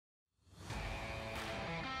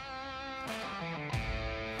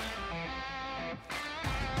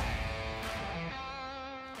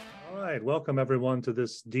right, welcome everyone to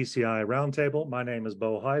this DCI Roundtable. My name is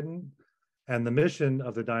Bo Hayden, and the mission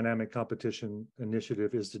of the Dynamic Competition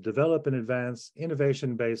Initiative is to develop and advance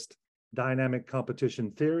innovation-based dynamic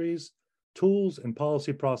competition theories, tools, and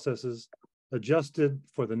policy processes adjusted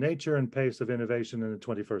for the nature and pace of innovation in the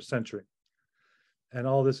 21st century. And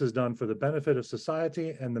all this is done for the benefit of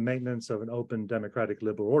society and the maintenance of an open, democratic,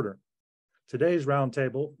 liberal order. Today's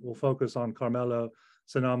roundtable will focus on Carmelo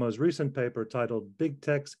Cennamo's recent paper titled Big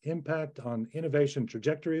Tech's Impact on Innovation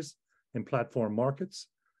Trajectories in Platform Markets,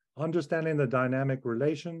 Understanding the Dynamic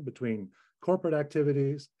Relation Between Corporate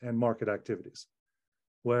Activities and Market Activities,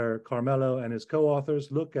 where Carmelo and his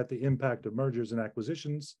co-authors look at the impact of mergers and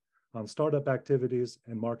acquisitions on startup activities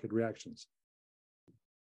and market reactions.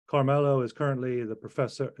 Carmelo is currently a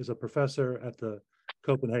professor at the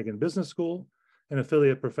Copenhagen Business School, an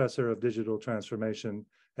affiliate professor of digital transformation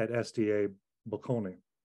at SDA Bocconi.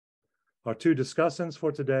 Our two discussants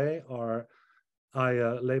for today are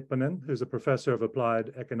Aya Leiponen, who's a professor of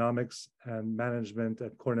applied economics and management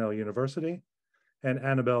at Cornell University, and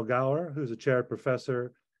Annabelle Gower, who's a chair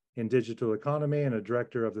professor in digital economy and a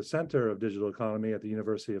director of the Center of Digital Economy at the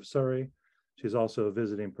University of Surrey. She's also a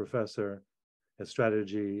visiting professor at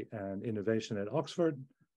strategy and innovation at Oxford,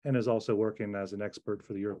 and is also working as an expert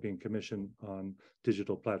for the European Commission on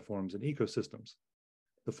digital platforms and ecosystems.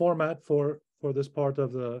 The format for this part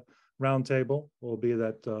of the roundtable will be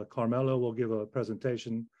that Carmelo will give a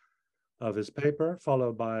presentation of his paper,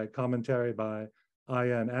 followed by commentary by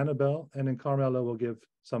Aya and Annabelle, and then Carmelo will give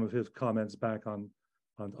some of his comments back on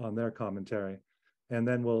their commentary. And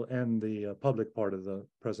then we'll end the public part of the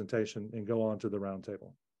presentation and go on to the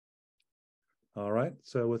roundtable. All right,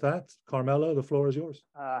 so with that, Carmelo, the floor is yours.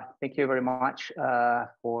 Thank you very much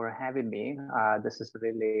for having me. This is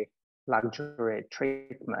really luxury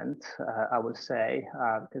treatment, I would say,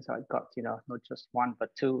 because I got, not just one, but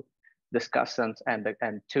two discussants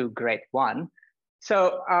and two great one.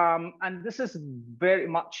 So, and this is very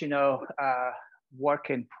much, work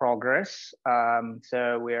in progress.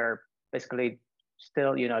 So we're basically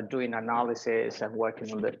still, doing analysis and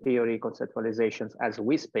working on the theory conceptualizations as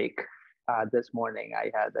we speak. This morning, I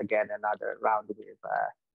had again another round with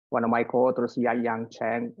one of my co-authors, Yang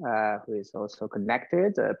Chen, who is also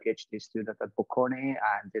connected, a PhD student at Bocconi,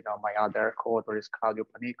 and my other co-author is Claudio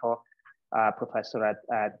Panico, professor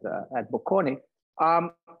at Bocconi.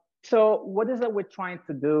 So what is it we're trying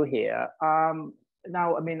to do here?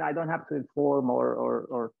 Now, I don't have to inform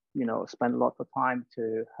or spend a lot of time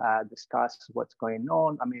to discuss what's going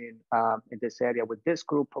on. In this area with this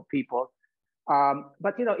group of people.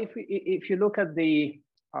 But if you look at the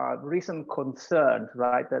recent concerns,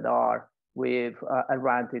 right, that are with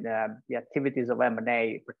around the activities of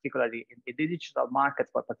M&A, particularly in the digital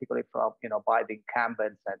markets, but particularly from by the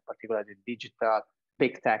incumbents and particularly digital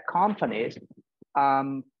big tech companies,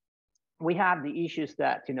 we have the issues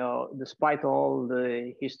that despite all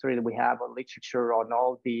the history that we have on literature on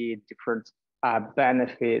all the different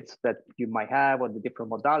benefits that you might have, or the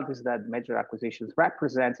different modalities that major acquisitions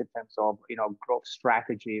represent in terms of growth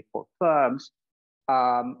strategy for firms.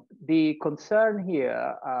 The concern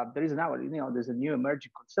here, there is now there's a new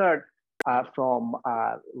emerging concern from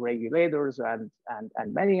regulators and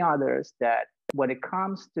many others that when it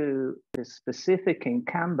comes to the specific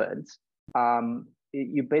incumbents,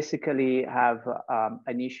 you basically have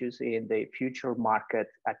an issues in the future market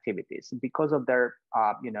activities because of their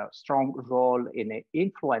strong role in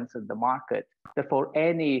influence of the market. Therefore,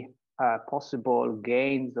 any possible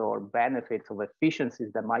gains or benefits of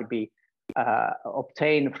efficiencies that might be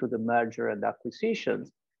obtained through the merger and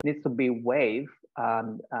acquisitions needs to be weighed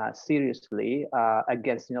seriously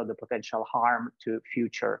against the potential harm to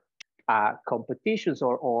future competitions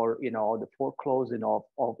or the foreclosing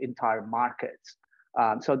of entire markets.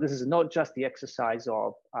 So this is not just the exercise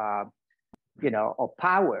of of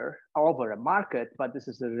power over a market, but this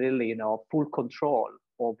is a really full control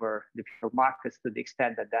over the markets to the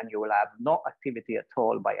extent that then you will have no activity at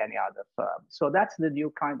all by any other firm. So that's the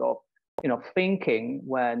new kind of thinking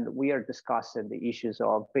when we are discussing the issues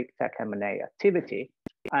of big tech M&A activity.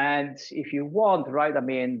 And if you want, right,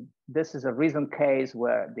 this is a recent case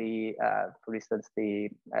where for instance, the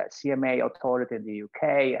CMA authority in the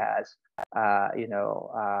UK has,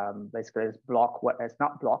 basically has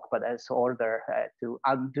not blocked, but has ordered to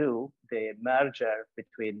undo the merger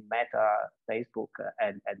between Meta, Facebook,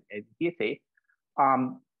 and Giphy,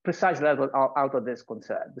 precisely out of this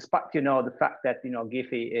concern. Despite the fact that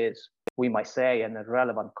Giphy is, we might say, an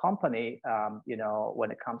irrelevant company,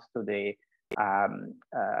 when it comes to the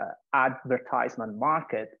advertisement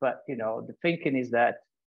market, but the thinking is that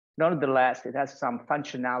nonetheless, it has some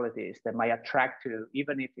functionalities that might attract to,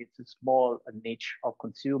 even if it's a small niche of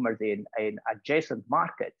consumers in an adjacent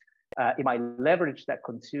market. It might leverage that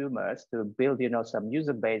consumers to build, some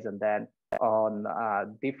user base, and then on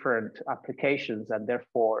different applications, and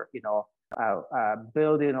therefore,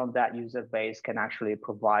 building on that user base can actually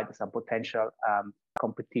provide some potential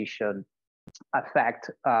competition effect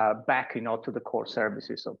back, to the core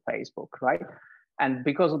services of Facebook, right? And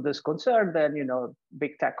because of this concern, then,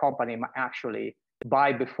 big tech company might actually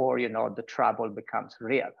buy before, the trouble becomes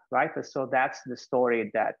real, right? And so that's the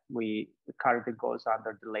story that we currently goes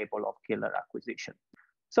under the label of killer acquisition.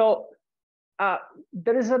 So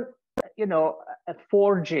there is a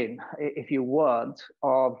forging, if you want,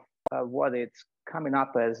 of what it's coming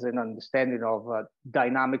up as an understanding of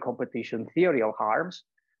dynamic competition theory of harms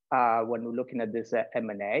when we're looking at this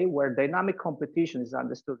M&A, where dynamic competition is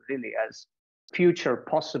understood really as future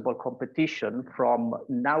possible competition from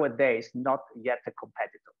nowadays not yet a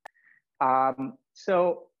competitor.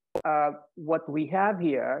 So what we have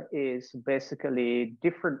here is basically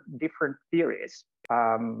different theories.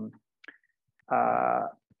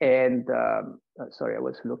 Sorry, I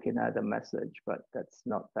was looking at a message, but that's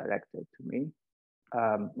not directed to me.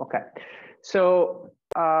 Okay, so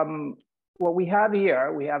what we have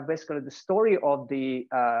here, we have basically the story of the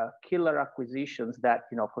killer acquisitions that,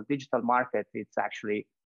 for digital market, it's actually,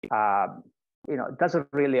 it doesn't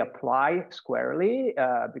really apply squarely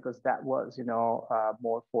because that was,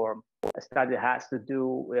 more for a study that has to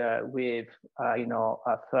do with,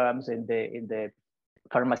 firms in the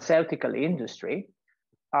pharmaceutical industry,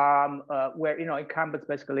 where, incumbents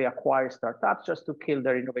basically acquire startups just to kill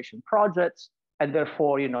their innovation projects, and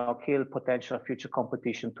therefore, kill potential future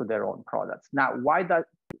competition to their own products. Now, why that,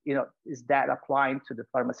 is that applying to the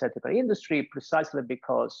pharmaceutical industry? Precisely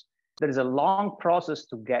because there is a long process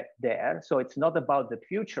to get there. So it's not about the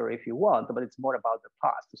future, if you want, but it's more about the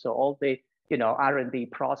past. So all the, R&D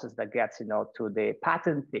process that gets, to the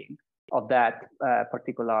patenting of that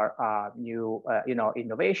particular new,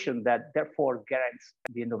 innovation that therefore guarantees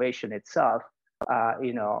the innovation itself,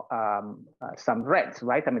 some rents,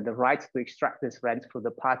 right? I mean, the rights to extract this rent through the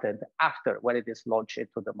patent after when it is launched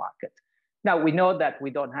into the market. Now, we know that we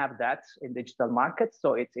don't have that in digital markets,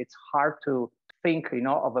 so it's hard to think,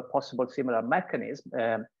 of a possible similar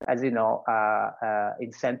mechanism as,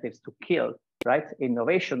 incentives to kill, right,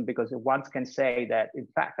 innovation, because one can say that, in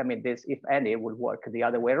fact, I mean, this, if any, will work the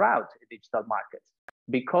other way around in digital markets,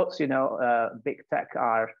 because, big tech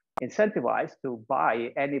are incentivized to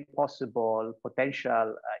buy any possible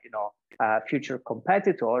potential, future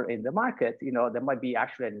competitor in the market. There might be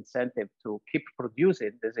actually an incentive to keep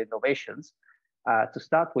producing these innovations to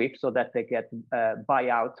start with, so that they get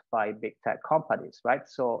buyout by big tech companies, right?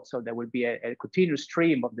 So there will be a continuous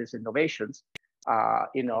stream of these innovations,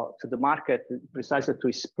 to the market, precisely to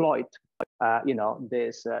exploit,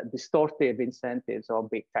 these distortive incentives of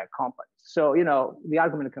big tech companies. So, the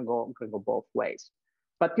argument can go both ways.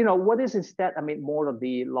 But, what is instead, I mean, more of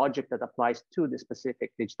the logic that applies to the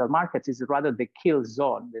specific digital markets is rather the kill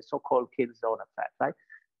zone, the so-called kill zone effect, right?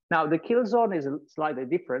 Now, the kill zone is slightly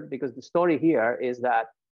different because the story here is that,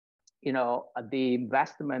 the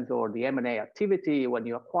investment or the M&A activity, when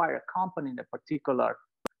you acquire a company in a particular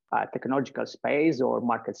technological space or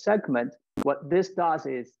market segment, what this does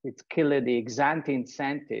is it's killing the ex-ante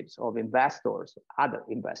incentives of investors, other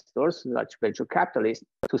investors, such venture capitalists,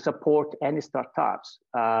 to support any startups,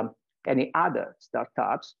 any other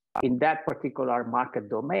startups in that particular market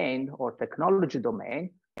domain or technology domain,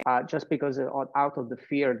 just because out of the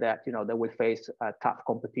fear that, they will face tough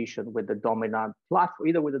competition with the dominant platform,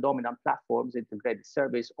 either with the dominant platforms, integrated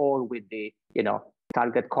service, or with the,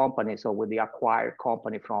 target companies, or with the acquired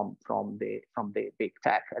company from the big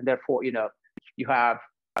tech. And therefore, you have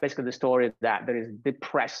basically the story that there is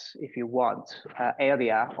depressed, if you want,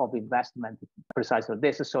 area of investment precisely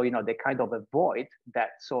this. So, they kind of avoid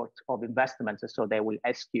that sort of investments. So they will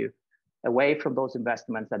eschew away from those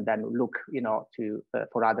investments and then look, to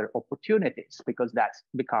for other opportunities, because that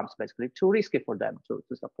becomes basically too risky for them to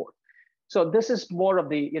support. So this is more of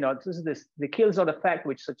the, this is the kill zone effect,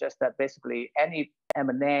 which suggests that basically any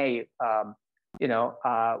M&A,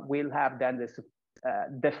 will have then this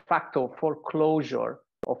de facto foreclosure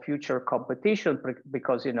of future competition,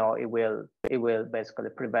 because it will basically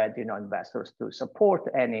prevent investors to support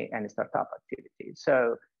any startup activity.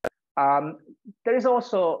 So there is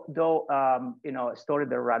also, though, a story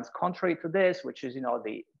that runs contrary to this, which is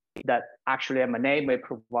that actually M&A may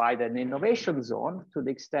provide an innovation zone to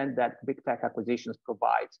the extent that big tech acquisitions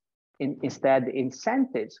provides instead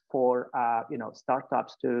incentives for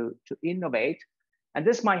startups to innovate, And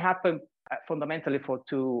this might happen fundamentally for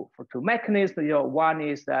two mechanisms. One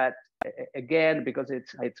is that, again, because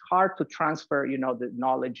it's hard to transfer, the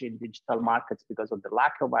knowledge in digital markets because of the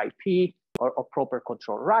lack of IP or proper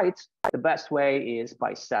control rights. The best way is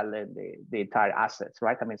by selling the entire assets,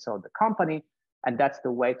 right? So the company, and that's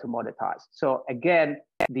the way to monetize. So again,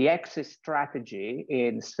 the exit strategy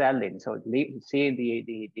in selling, so seeing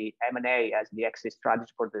the M&A as the exit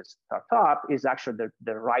strategy for this startup is actually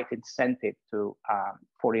the right incentive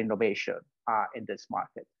for innovation in this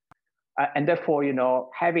market. And therefore,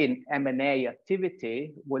 having M&A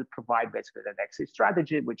activity will provide basically an exit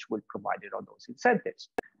strategy, which will provide those incentives.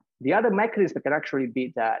 The other mechanism can actually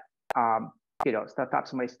be that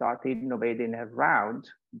startups may start innovating around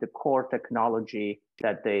the core technology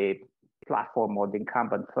that the platform or the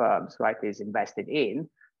incumbent firms, right, is invested in.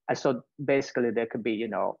 And so basically there could be,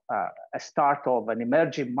 a start of an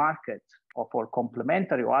emerging market or for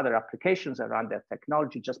complementary or other applications around their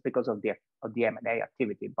technology just because of the M&A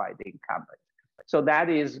activity by the incumbent. So that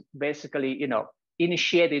is basically,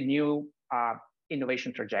 initiating new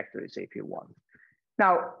innovation trajectories, if you want.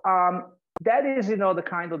 Now, that is, the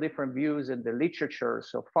kind of different views in the literature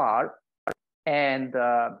so far. And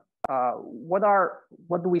what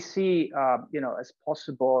do we see, as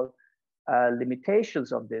possible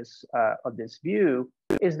limitations of this view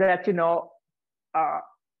is that,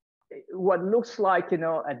 what looks like,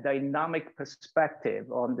 a dynamic perspective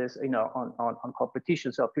on this, on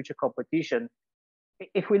competition, so future competition,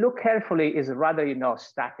 if we look carefully, is rather,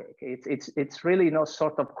 static. It's really,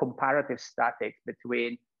 sort of comparative static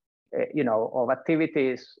between, of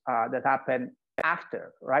activities that happen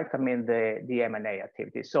after, right? The M&A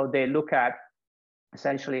activities. So they look at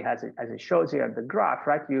essentially, as it shows here in the graph,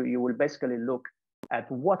 right? You will basically look at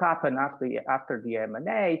what happened after the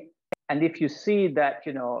M&A. And if you see that,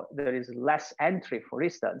 there is less entry, for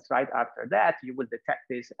instance, right after that, you will detect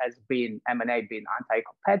this as being M&A being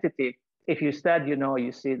anti-competitive. If you instead,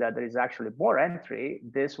 you see that there is actually more entry,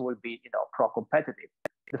 this will be, pro-competitive.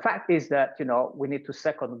 The fact is that, we need to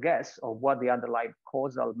second guess of what the underlying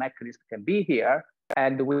causal mechanism can be here.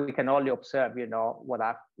 And we can only observe,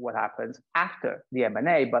 what happens after the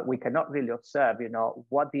M&A, but we cannot really observe,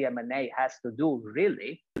 what the M&A has to do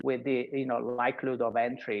really with the, likelihood of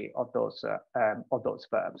entry of those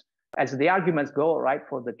firms. As the arguments go, right,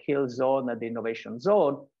 for the kill zone and the innovation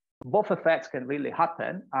zone, both effects can really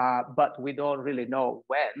happen, but we don't really know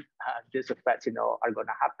when these effects, are going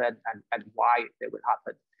to happen and why they will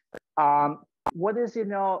happen. What is,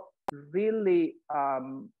 really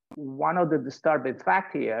one of the disturbing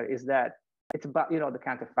facts here is that it's about, the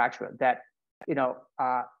counterfactual, that,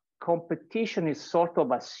 competition is sort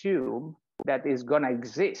of assumed that is going to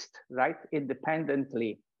exist, right,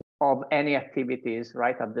 independently of any activities,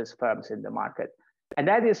 right, of these firms in the market. And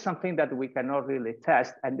that is something that we cannot really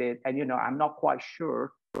test. And I'm not quite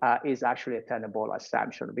sure is actually a tenable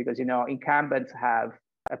assumption because, incumbents have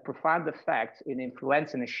a profound effect in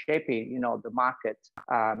influencing and shaping, the market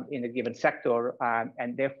in a given sector,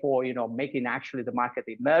 and therefore, making actually the market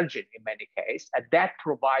emerging in many cases. And that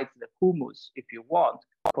provides the humus, if you want,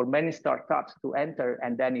 for many startups to enter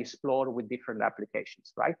and then explore with different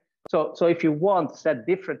applications, right? So if you want, said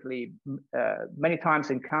differently, many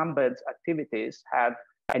times incumbent activities have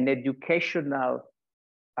an educational,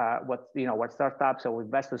 what startups or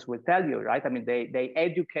investors will tell you, right? They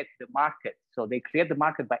educate the market. So they create the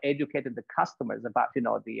market by educating the customers about,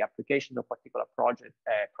 the application of particular product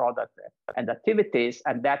and activities.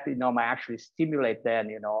 And that, might actually stimulate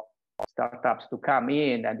then, startups to come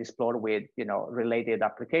in and explore with, related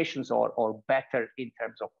applications or better in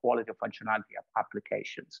terms of quality of functionality of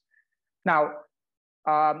applications. Now,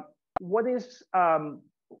 what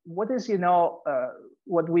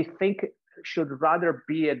we think should rather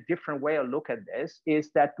be a different way of look at this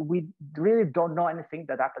is that we really don't know anything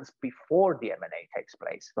that happens before the M&A takes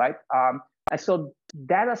place, right? And so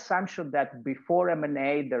that assumption that before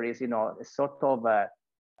M&A there is, a sort of a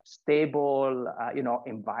stable,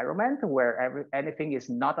 environment where anything is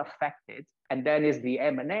not affected, and then is the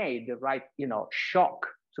M&A the right, shock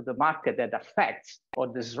to the market that affects or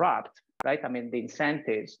disrupt, right? The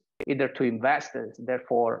incentives either to invest,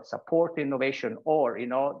 therefore support innovation, or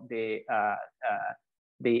the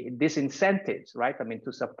disincentives, right?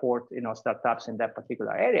 To support startups in that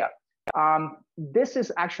particular area. This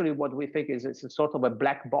is actually what we think is a sort of a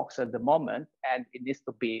black box at the moment, and it needs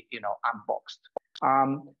to be unboxed.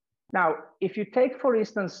 Now, if you take, for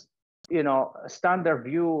instance, a standard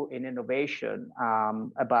view in innovation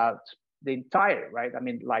about the entire, right,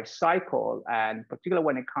 life cycle, and particularly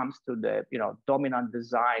when it comes to the, dominant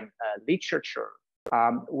design literature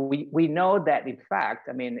we know that, in fact,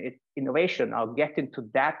 I mean, innovation, or getting to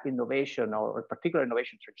that innovation or a particular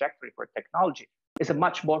innovation trajectory for technology is a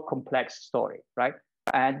much more complex story, right?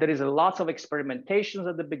 And there is a lot of experimentations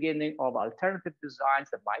at the beginning of alternative designs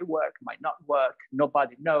that might work, might not work.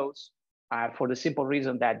 Nobody knows, for the simple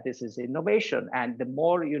reason that this is innovation. And the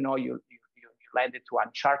more you know, you land into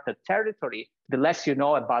uncharted territory, the less you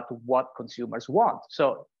know about what consumers want.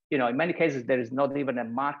 So, you know, in many cases, there is not even a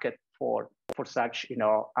market for such, you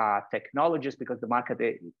know, technologies, because the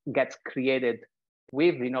market gets created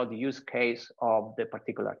with, you know, the use case of the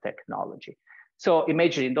particular technology. So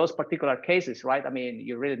imagine in those particular cases, right? I mean,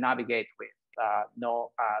 you really navigate with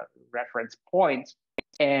no reference points.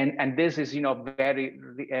 And this is, you know, very,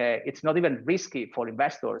 it's not even risky for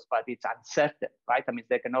investors, but it's uncertain, right? I mean,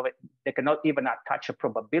 they cannot even attach a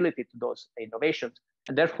probability to those innovations.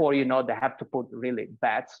 And therefore, you know, they have to put really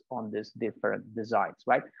bets on these different designs,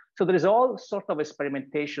 right? So there is all sort of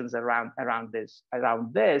experimentations around this.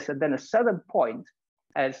 And then a certain point,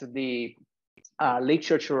 as the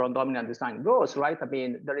literature on dominant design goes, right? I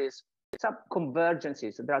mean, there is some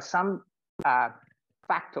convergences. There are some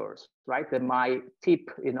factors, right, that might tip,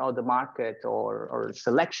 you know, the market or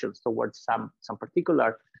selections towards some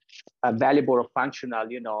particular valuable or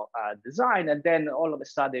functional, you know, design, and then all of a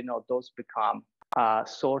sudden, you know, those become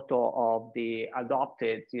sort of the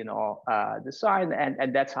adopted, you know, design,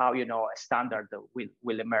 and that's how, you know, a standard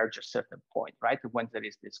will emerge at a certain point, right, when there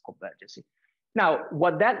is this convergence. Now,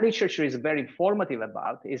 what that literature is very informative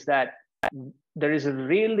about is that there is a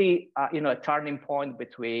really, you know, a turning point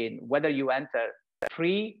between whether you enter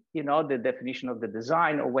pre, you know, the definition of the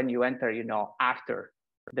design, or when you enter, you know, after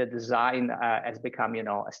the design has become, you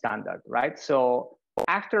know, a standard, right? So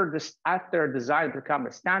after design become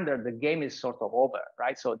a standard, the game is sort of over,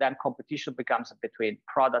 right? So then competition becomes between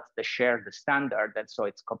products that share the standard, and so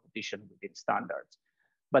it's competition within standards.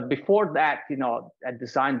 But before that, you know, a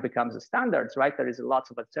design becomes a standards, right? There is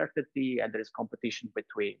lots of uncertainty, and there is competition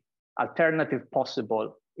between alternative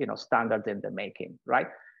possible, you know, standards in the making, right?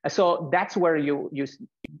 And so that's where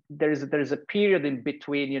there is a period in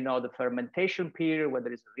between, you know, the fermentation period where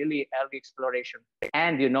there is really early exploration,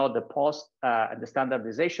 and, you know, the post the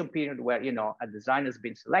standardization period where, you know, a design has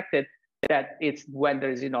been selected. That it's when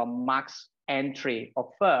there is, you know, max entry of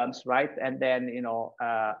firms, right? And then, you know,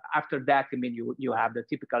 after that, I mean, you have the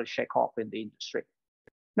typical shake-off in the industry.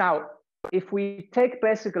 Now, if we take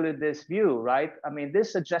basically this view, right? I mean,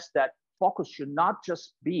 this suggests that focus should not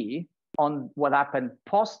just be on what happened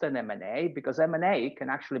post an M&A, because M&A can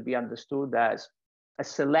actually be understood as a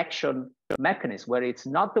selection mechanism where it's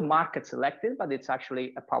not the market selected, but it's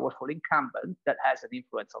actually a powerful incumbent that has an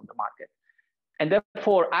influence on the market. And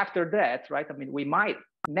therefore, after that, right, I mean, we might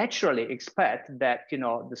naturally expect that, you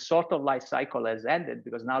know, the sort of life cycle has ended,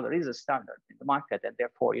 because now there is a standard in the market, and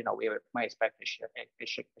therefore, you know, we might expect a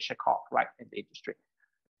shake-off, right, in the industry.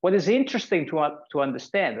 What is interesting to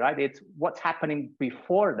understand, right, it's what's happening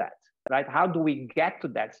before that, right? How do we get to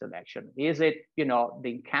that selection? Is it, you know, the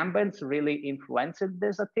incumbents really influencing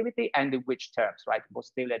this activity, and in which terms, right,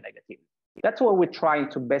 positively and negatively? That's what we're trying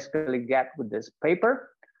to basically get with this paper.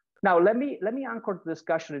 Now, let me anchor the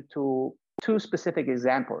discussion into two specific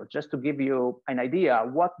examples, just to give you an idea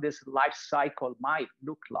what this life cycle might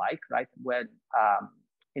look like, right? When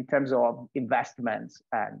in terms of investments,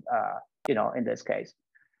 and you know, in this case.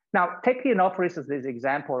 Now, taking off, for instance, this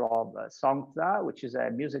example of Songza, which is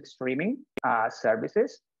a music streaming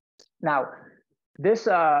services. Now, this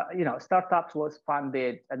you know, startups was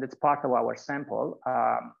funded, and it's part of our sample.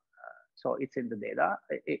 So it's in the data.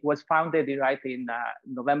 It was founded right in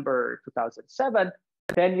November 2007.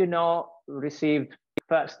 Then, you know, received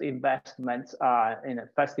first investments in a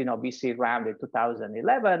first, you know, VC round in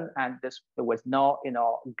 2011, and there was no, you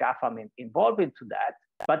know, GAFAM involved into that.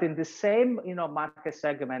 But in the same, you know, market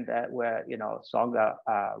segment where, you know, Songa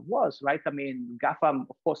was, right? I mean, GAFAM,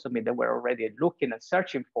 of course, I mean, they were already looking and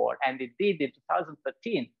searching for, and indeed in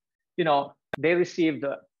 2013, you know, they received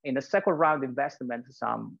in the second round investment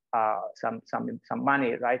some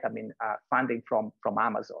money, right? I mean, funding from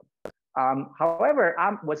Amazon. However,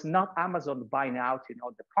 was not Amazon buying out, you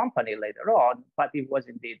know, the company later on, but it was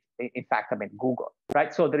indeed, in fact, I mean, Google,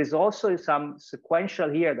 right? So there is also some sequential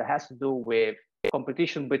here that has to do with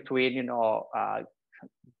competition between, you know,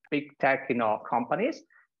 big tech, you know, companies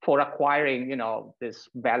for acquiring, you know, these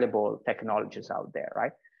valuable technologies out there,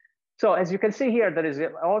 right? So as you can see here, there is a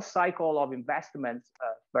whole cycle of investments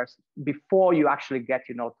first before you actually get,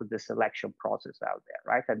 you know, to the selection process out there,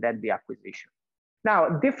 right? And then the acquisition. Now,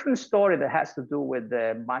 a different story that has to do with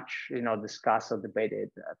the much, you know, discussed or debated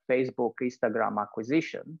Facebook, Instagram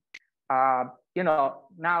acquisition.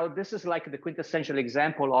 now this is like the quintessential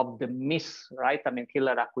example of the miss, right? I mean,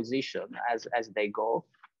 killer acquisition as they go.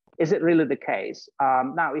 Is it really the case?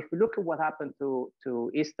 Now, if you look at what happened to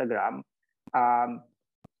Instagram,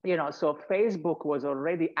 so Facebook was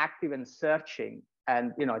already active in searching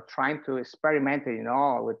and, trying to experiment,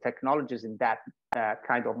 with technologies in that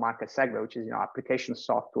kind of market segment, which is, application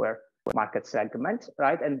software market segment,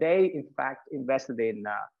 right? And they, in fact, invested in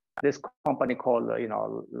this company called,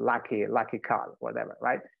 Lucky Car, whatever,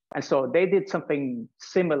 right? And so they did something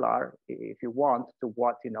similar, if you want, to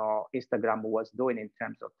what, Instagram was doing in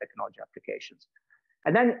terms of technology applications.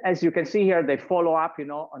 And then, as you can see here, they follow up,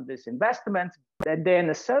 on this investment. And then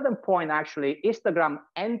at a certain point, actually, Instagram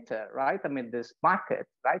entered, right? I mean, this market,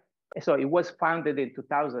 right? So it was founded in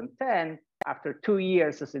 2010, after 2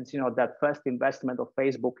 years since, that first investment of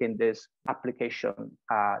Facebook in this application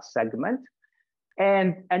segment.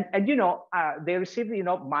 And they received,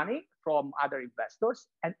 money from other investors.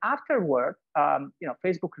 And afterward,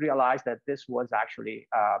 Facebook realized that this was actually,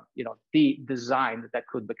 the design that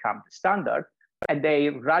could become the standard. And they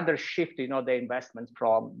rather shift, the investments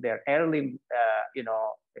from their early,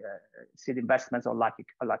 seed investments on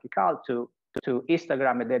Lucky Car to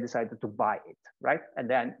Instagram, and they decided to buy it, right? And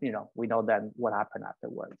then, we know then what happened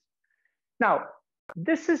afterwards. Now,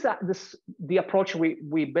 this is the approach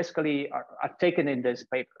we basically are taking in this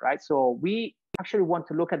paper, right? So we actually want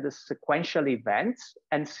to look at the sequential events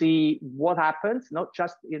and see what happens, not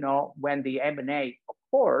just, when the M&A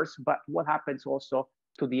occurs, but what happens also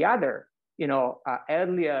to the other,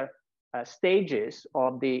 earlier stages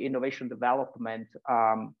of the innovation development,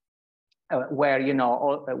 where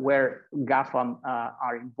where GAFAM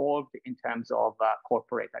are involved in terms of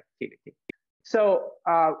corporate activity. So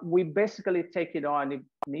we basically take an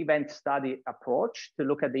event study approach to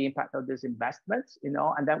look at the impact of these investments,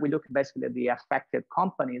 and then we look basically at the affected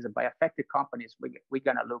companies. And by affected companies, we're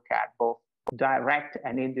going to look at both direct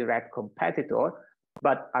and indirect competitor.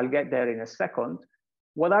 But I'll get there in a second.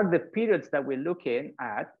 What are the periods that we're looking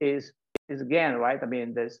at is again, right? I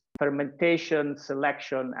mean, there's fermentation,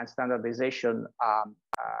 selection, and standardization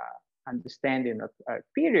understanding of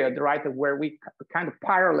period, right? Where we kind of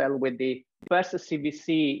parallel with the first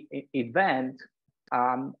CVC event,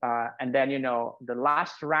 and then, the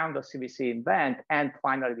last round of CVC event, and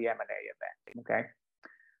finally the M&A event, okay?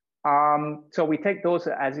 So we take those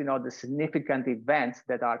as, the significant events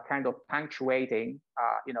that are kind of punctuating,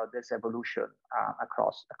 this evolution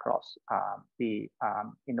across the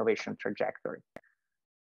innovation trajectory.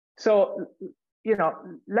 So,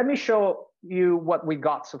 let me show you what we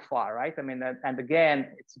got so far, right? I mean, and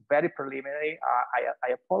again, it's very preliminary.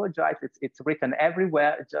 I apologize. It's written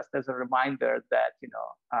everywhere, just as a reminder that,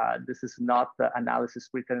 this is not the analysis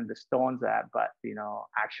written in the stone, but,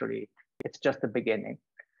 actually, it's just the beginning.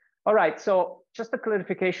 All right, so just the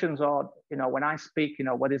clarifications on, when I speak,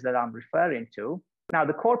 what is that I'm referring to? Now,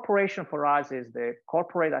 the corporation for us is the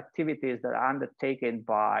corporate activities that are undertaken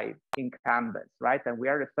by incumbents, right? And we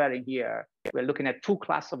are referring here, we're looking at two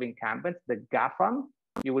classes of incumbents, the GAFAM.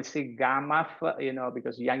 You will see GAMAF,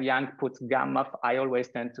 because Yang puts GAMAF, I always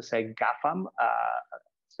tend to say GAFAM.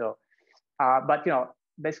 But,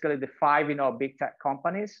 basically the 5, big tech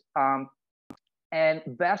companies, and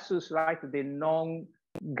versus, right, the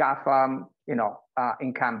non-GAFAM,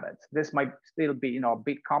 incumbents. This might still be,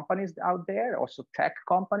 big companies out there, also tech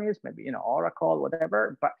companies, maybe, Oracle,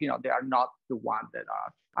 whatever, but, they are not the ones that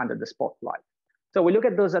are under the spotlight. So we look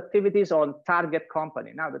at those activities on target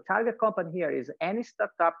company. Now, the target company here is any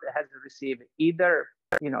startup that has received either,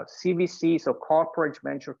 CVC, so corporate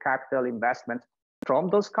venture capital investment from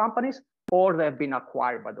those companies, or they've been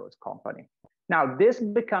acquired by those companies. Now, this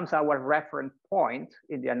becomes our reference point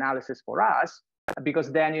in the analysis for us,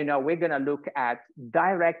 because then, we're going to look at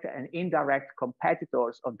direct and indirect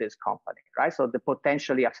competitors of this company, right? So the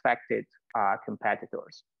potentially affected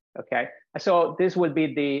competitors, okay? So this will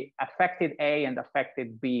be the affected A and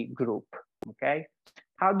affected B group, okay?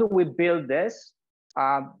 How do we build this?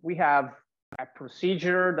 We have a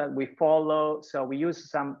procedure that we follow. So we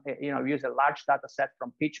use use a large data set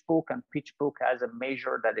from Pitchbook, and Pitchbook has a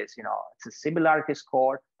measure that is, it's a similarity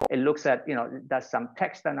score. It looks at, it does some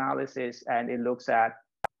text analysis, and it looks at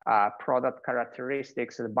product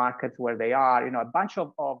characteristics, the markets where they are, a bunch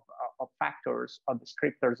of factors, of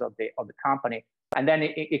descriptors of the company, and then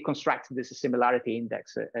it constructs this similarity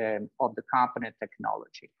index of the company and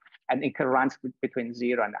technology, and it runs between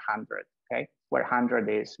 0 and 100. Okay, where 100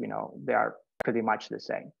 is, they are pretty much the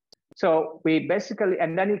same. So we basically,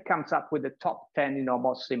 and then it comes up with the top 10,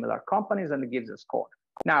 most similar companies, and it gives a score.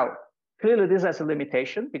 Now, Clearly, this has a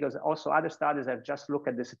limitation because also other studies have just looked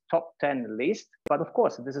at this top 10 list. But of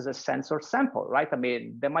course, this is a sensor sample, right? I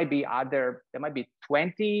mean, there might be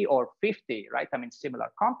 20 or 50, right? I mean,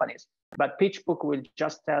 similar companies. But Pitchbook will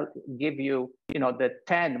just give you, the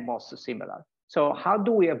 10 most similar. So how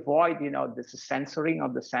do we avoid, this censoring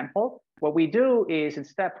of the sample? What we do is in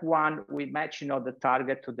step one, we match, the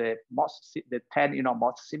target to the 10,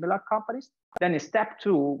 most similar companies. Then in step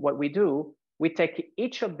two, what we do, we take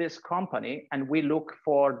each of these company and we look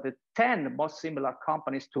for the 10 most similar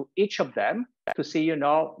companies to each of them to see,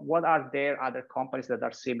 what are there other companies that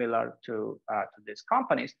are similar to these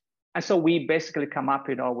companies. And so we basically come up,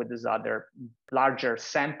 with this other larger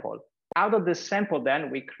sample. Out of this sample,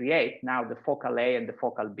 then we create now the focal A and the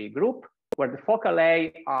focal B group, where the focal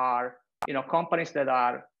A are, companies that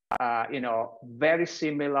are, very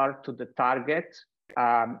similar to the target,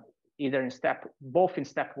 either both in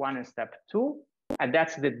step one and step two, and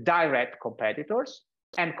that's the direct competitors,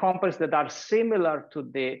 and companies that are similar to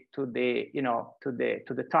the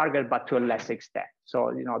target, but to a less extent.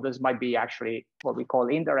 So, this might be actually what we call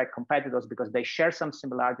indirect competitors because they share some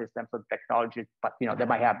similarities in terms of technology, but they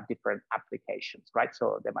might have different applications, right?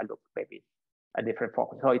 So they might look maybe a different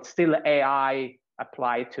focus. So it's still AI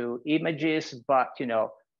applied to images, but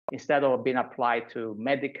instead of being applied to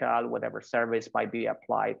medical, whatever service might be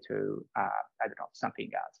applied to, I don't know, something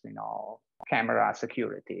else, camera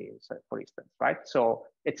security, for instance, right? So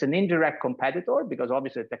it's an indirect competitor because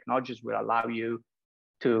obviously technologies will allow you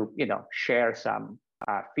to, share some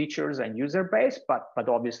features and user base, but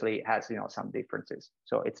obviously it has, some differences.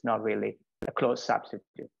 So it's not really a close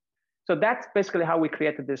substitute. So that's basically how we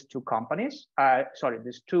created these two companies,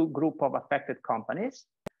 these two group of affected companies.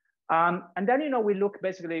 And then, we look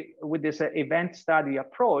basically with this event study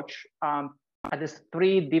approach at these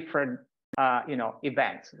three different,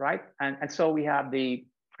 events, right? And so we have the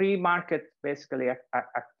pre-market basically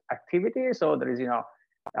activity. So there is,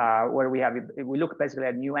 where we look basically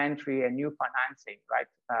at new entry and new financing, right,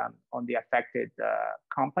 on the affected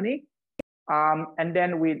company. And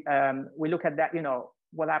then we look at that,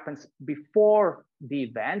 what happens before the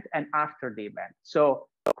event and after the event. So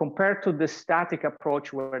compared to the static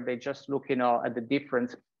approach where they just look, at the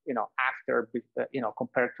difference, after,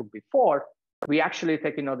 compared to before, we actually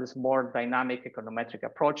take, this more dynamic econometric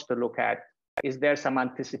approach to look at, is there some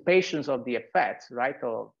anticipations of the effects, right?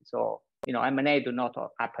 So M&A do not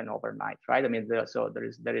happen overnight, right? I mean, so there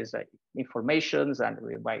is informations and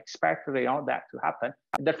we might expect, that to happen.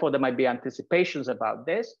 And therefore, there might be anticipations about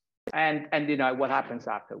this and what happens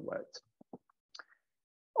afterwards.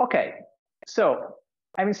 Okay, so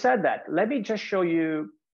having said that, let me just show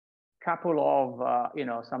you a couple of,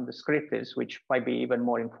 some descriptives, which might be even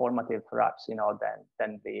more informative perhaps,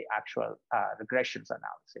 than the actual regressions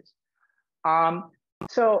analysis.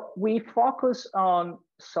 So we focus on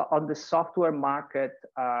the software market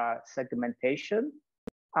segmentation.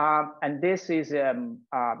 And this is, vertical,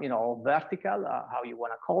 how you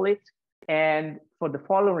want to call it. And for the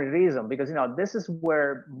following reason, because, this is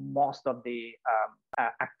where most of the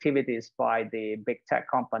activities by the big tech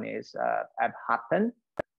companies have happened.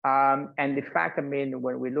 And in fact, I mean,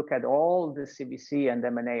 when we look at all the CVC and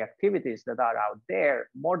M&A activities that are out there,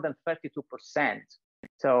 more than 32%,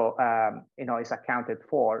 so, is accounted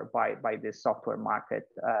for by the software market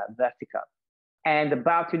vertical. And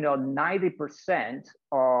about, 90%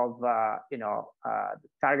 of, the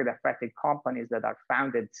target affected companies that are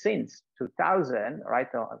founded since 2000, right,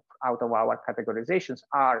 out of our categorizations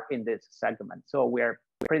are in this segment. So we're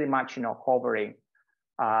pretty much, hovering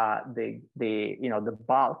the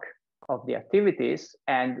bulk of the activities.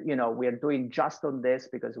 And, we're doing just on this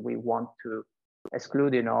because we want to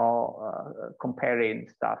exclude, comparing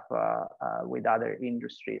stuff with other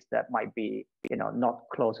industries that might be, not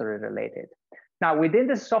closely related. Now, within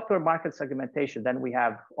the software market segmentation, then we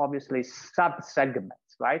have obviously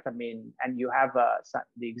sub-segments, right? I mean, and you have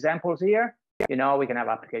the examples here. We can have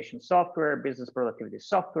application software, business productivity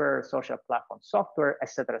software, social platform software, et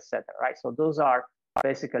cetera, right? So those are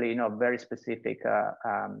basically, very specific,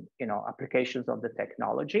 applications of the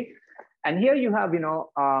technology. And here you have,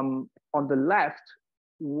 on the left,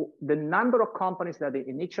 the number of companies that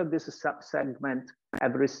in each of these sub-segments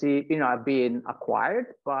have received, have been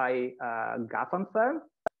acquired by GAFAM firm.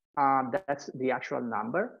 That's the actual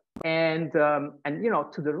number. And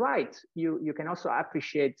to the right, you can also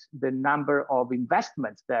appreciate the number of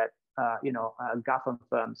investments that, GAFAM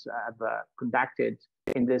firms have conducted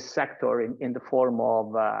in this sector in the form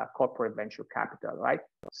of corporate venture capital, right?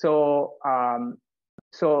 So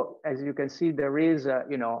So as you can see, there is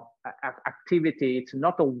activity. It's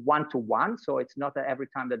not a one-to-one. So it's not that every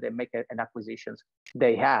time that they make an acquisitions,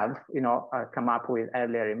 they have come up with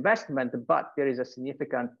earlier investment, but there is a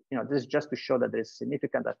significant, this is just to show that there is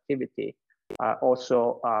significant activity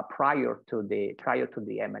also prior to the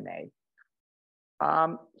M&A.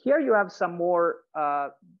 Here you have some more.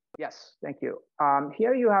 Yes, thank you.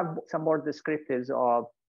 Here you have some more descriptives of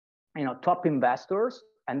top investors,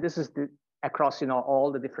 and this is across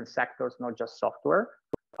all the different sectors, not just software.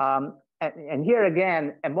 And here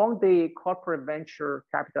again, among the corporate venture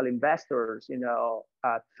capital investors,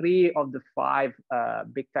 3 of the 5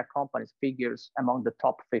 big tech companies figures among the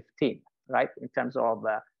top 15, right, in terms of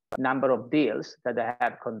number of deals that they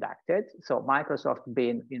have conducted. So Microsoft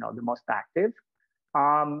being the most active.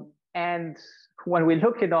 And when we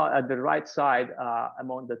look at the right side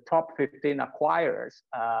among the top 15 acquirers,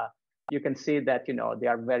 you can see that they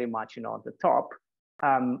are very much at the top.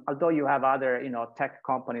 Although you have other tech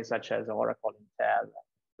companies such as Oracle, Intel,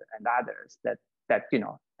 and others that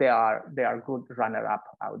they are good runner-up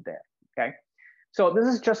out there. Okay, so this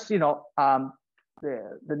is just the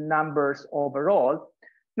numbers overall.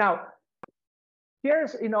 Now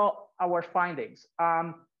here's our findings.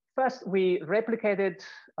 First, we replicated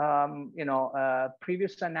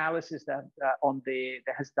previous analysis that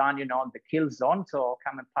has done on the kill zone, so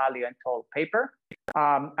Carmelo and Toll paper.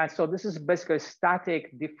 And so this is basically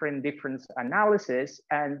static difference analysis,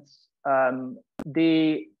 and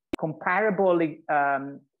the comparable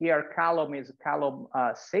here column is column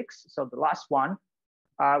 6, so the last one,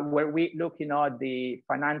 where we look at the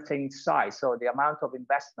financing size, so the amount of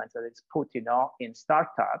investment that is put in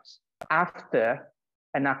startups after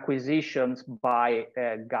an acquisitions by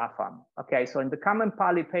GAFAM. Okay, so in the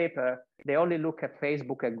Carmelo paper, they only look at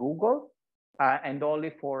Facebook and Google, and only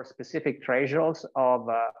for specific thresholds of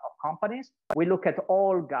companies. We look at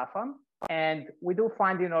all GAFAM, and we do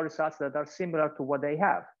find results that are similar to what they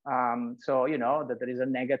have. So that there is a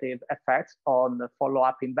negative effect on the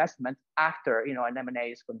follow-up investment after an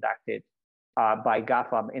M&A is conducted by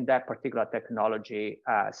GAFAM in that particular technology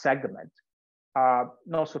segment.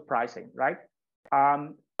 No surprising, right?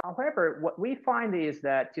 However, what we find is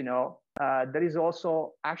that there is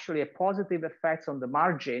also actually a positive effect on the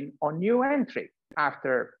margin on new entry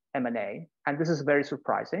after M&A, and this is very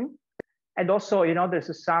surprising. And also,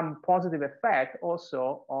 there's some positive effect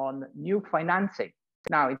also on new financing.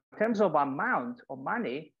 Now, in terms of amount of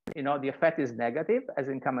money, the effect is negative, as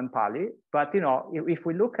in Carmelo. But if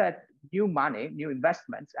we look at new money, new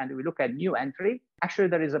investments, and we look at new entry, actually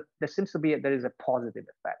there seems to be a positive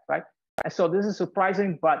effect, right? And so this is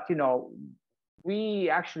surprising, but we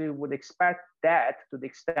actually would expect that to the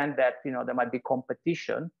extent that there might be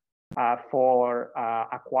competition for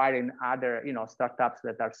acquiring other startups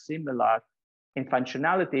that are similar in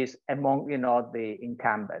functionalities among the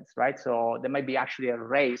incumbents, right? So there might be actually a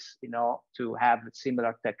race to have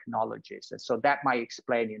similar technologies, and so that might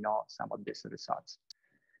explain some of these results.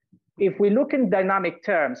 If we look in dynamic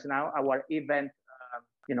terms now, our event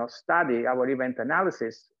study, our event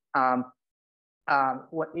analysis.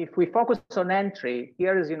 If we focus on entry,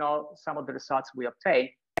 here is some of the results we obtained.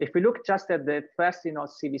 If we look just at the first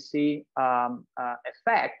CVC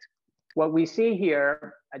effect, what we see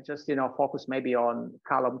here, I just focus maybe on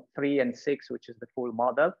column 3 and 6, which is the full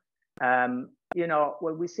model.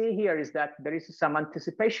 What we see here is that there is some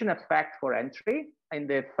anticipation effect for entry in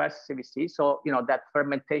the first CVC. So that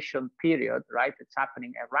fermentation period, right? It's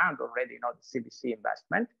happening around already the CVC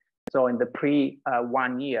investment. So in the pre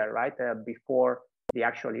 1 year, right, before the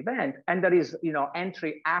actual event, and there is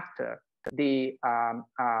entry after the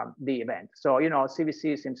event. So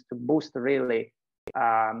CVC seems to boost really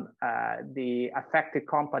the affected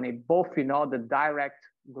company, both the direct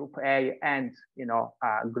group A and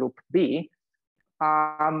group B.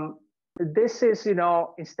 This is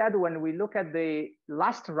instead when we look at the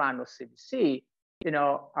last round of CVC,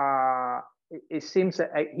 it seems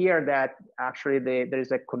here that actually there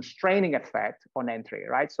is a constraining effect on entry,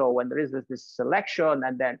 right? So when there is this selection,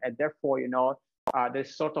 and therefore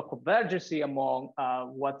there's sort of convergence among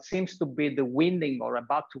what seems to be the winning or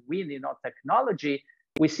about to win technology,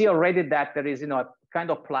 we see already that there is a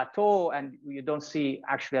kind of plateau, and you don't see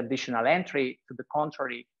actually additional entry. To the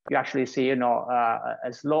contrary, you actually see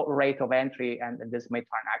a slow rate of entry, and this may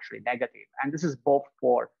turn actually negative. And this is both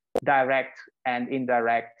for direct and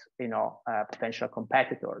indirect potential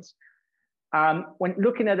competitors. When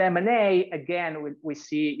looking at M&A, again, we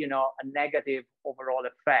see a negative overall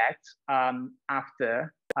effect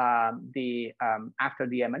after the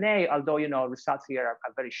M&A, although results here are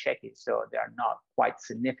very shaky, so they are not quite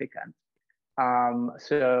significant.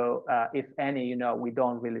 If any, you know, we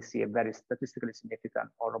don't really see a very statistically significant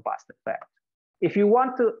or robust effect. If you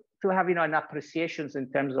want to have, you know, an appreciations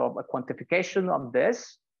in terms of a quantification of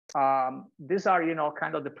this, these are, you know,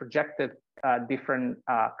 kind of the projected different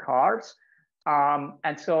curves.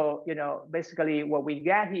 And so, you know, basically what we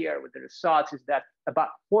get here with the results is that about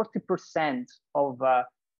 40% of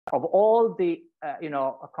all the, you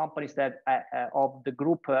know, companies that of the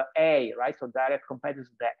group A, right? So direct competitors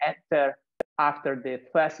that enter after the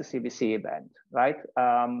first CVC event, right?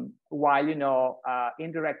 While, you know,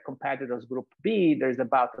 indirect competitors group B, there's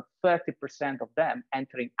about 30% of them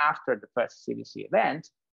entering after the first CVC event.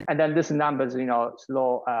 And then this numbers, you know,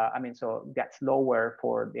 slow. I mean, so gets lower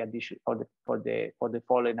for the addition for the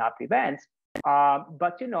following up events.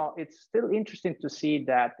 But you know, it's still interesting to see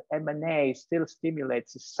that M&A still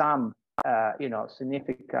stimulates some, you know,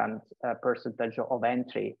 significant percentage of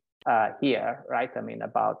entry here, right? I mean,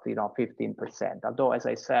 about, you know, 15%. Although, as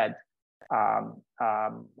I said,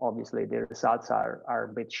 obviously the results are a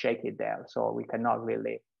bit shaky there, so we cannot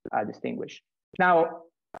really distinguish. Now,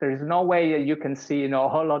 there is no way you can see, you know,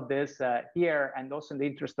 all of this here, and also in the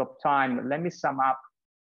interest of time, let me sum up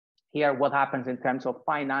here what happens in terms of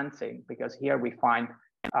financing, because here we find,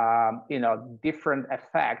 you know, different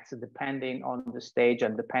effects depending on the stage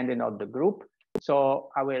and depending on the group.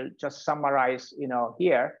 So I will just summarize, you know,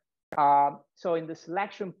 here. So in the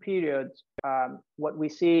selection period, what we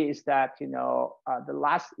see is that, you know, the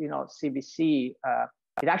last, you know, CVC,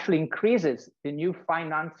 it actually increases the new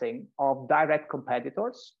financing of direct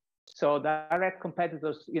competitors. So direct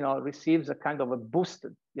competitors, you know, receives a kind of a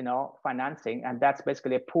boosted, you know, financing, and that's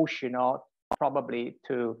basically a push, you know, probably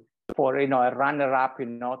for, you know, a runner-up, you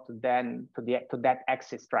know, to that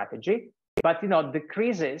exit strategy. But, you know,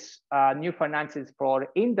 decreases new finances for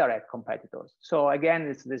indirect competitors. So again,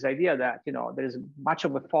 it's this idea that, you know, there is much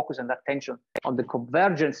of a focus and attention on the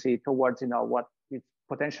convergency towards, you know, what is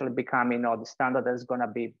potentially become, you know, the standard that is going to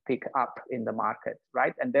be picked up in the market,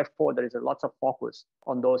 right? And therefore, there is a lot of focus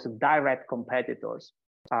on those direct competitors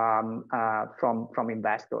from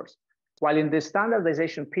investors. While in the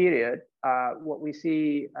standardization period, what we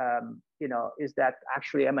see, you know, is that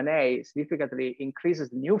actually M&A significantly increases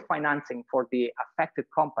the new financing for the affected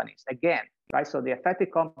companies again, right? So the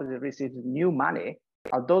affected companies receive new money,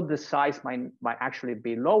 although the size might actually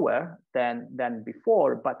be lower than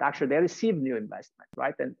before, but actually they receive new investment,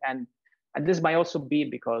 right? And this might also be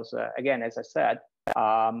because, again, as I said,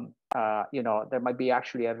 you know, there might be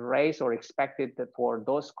actually a raise or expected for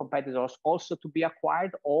those competitors also to be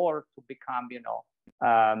acquired or to become, you know,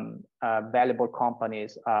 valuable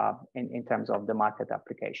companies in terms of the market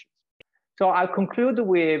applications. So I'll conclude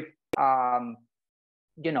with,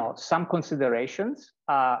 you know, some considerations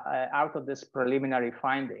out of this preliminary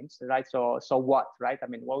findings, right? So what, right? I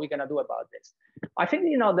mean, what are we gonna do about this? I think,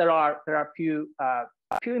 you know, there are a few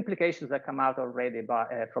implications that come out already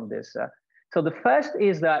from this. So the first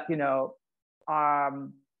is that, you know,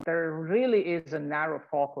 there really is a narrow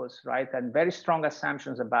focus, right, and very strong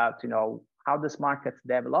assumptions about, you know, how this markets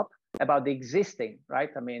develop, about the existing, right?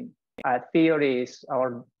 I mean, theories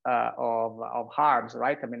or of harms,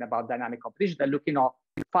 right? I mean, about dynamic competition. They're looking, you know,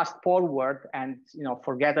 fast forward and, you know,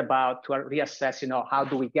 forget about to reassess, you know, how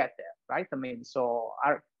do we get there, right? I mean, so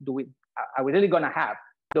are we really going to have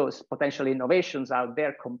those potential innovations out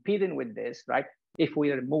there competing with this, right? If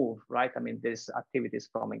we remove, right, I mean, these activities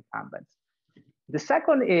from incumbents. The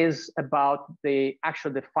second is about the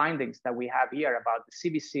findings that we have here about the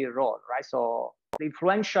CVC role, right? So the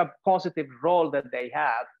influential positive role that they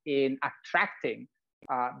have in attracting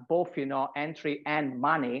both, you know, entry and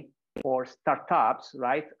money for startups,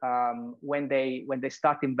 right? When they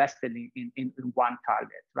start investing in one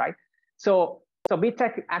target, right? So big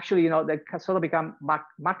tech actually, you know, they can sort of become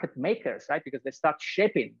market makers, right? Because they start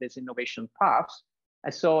shaping these innovation paths.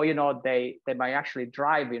 And so, you know, they might actually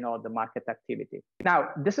drive, you know, the market activity. Now,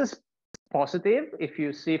 this is positive if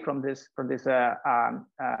you see from this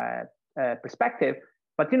perspective.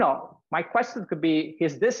 But, you know, my question could be: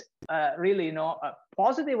 is this really, you know,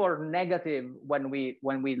 positive or negative when we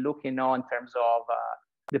look, you know, in terms of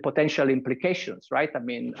the potential implications, right? I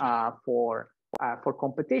mean, for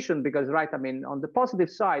competition, because, right, I mean, on the positive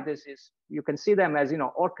side, this is, you can see them as, you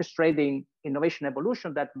know, orchestrating innovation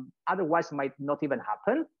evolution that otherwise might not even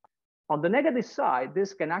happen. On the negative side,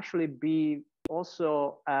 this can actually be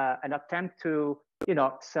also an attempt to, you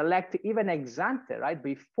know, select even ex ante, right,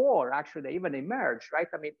 before actually they even emerge, right?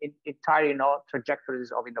 I mean, entire, you know,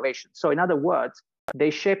 trajectories of innovation. So in other words, they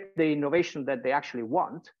shape the innovation that they actually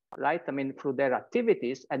want, right? I mean, through their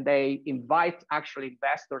activities, and they invite actually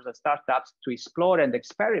investors and startups to explore and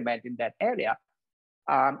experiment in that area.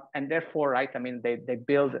 And therefore, right, I mean, they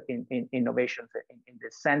build in innovations in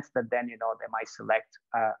the sense that then, you know, they might select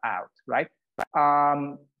out, right?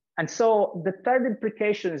 And so the third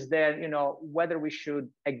implication is that, you know, whether we should,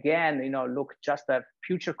 again, you know, look just at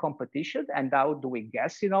future competition and how do we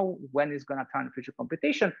guess, you know, when it's going to turn future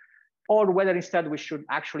competition, or whether instead we should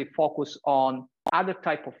actually focus on other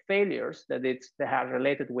type of failures that are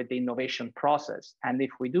related with the innovation process. And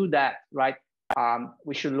if we do that, right,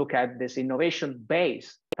 we should look at this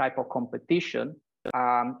innovation-based type of competition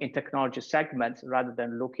in technology segments rather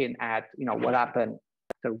than looking at, you know, what happened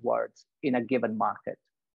afterwards in a given market.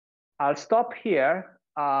 I'll stop here,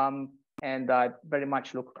 and I very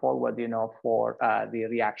much look forward, you know, for the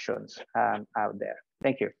reactions out there.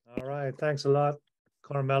 Thank you. All right, thanks a lot,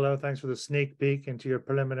 Carmelo. Thanks for the sneak peek into your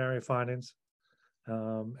preliminary findings.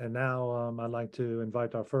 And now I'd like to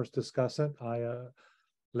invite our first discussant, Aya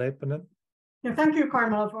Leiponen. Yeah, thank you,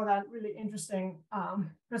 Carmelo, for that really interesting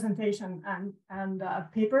presentation and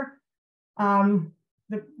paper.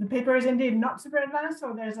 The paper is indeed not super advanced,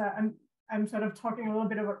 so there's I'm sort of talking a little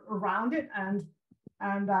bit around it,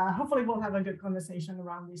 and hopefully we'll have a good conversation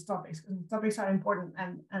around these topics, because the topics are important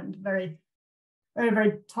and very, very,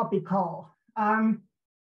 very topical.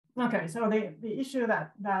 Okay, so the issue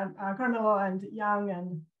that Carmelo and Yang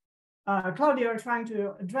and Claudia are trying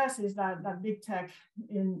to address is that big tech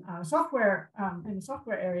in the software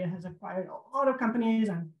area has acquired a lot of companies,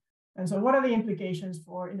 and so what are the implications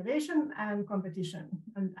for innovation and competition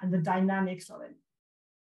and the dynamics of it?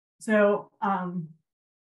 So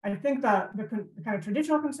I think that the kind of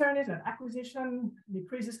traditional concern is that acquisition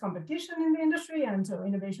decreases competition in the industry, and so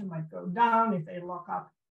innovation might go down if they lock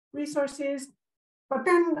up resources. But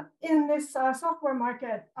then in this software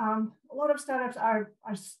market, a lot of startups are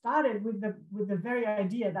started with the very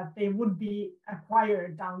idea that they would be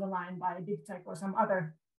acquired down the line by a big tech or some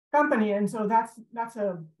other company, and so that's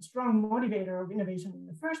a strong motivator of innovation in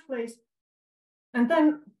the first place. And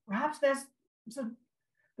then perhaps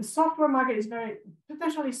the software market is very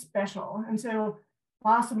potentially special, and so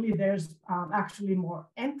possibly there's actually more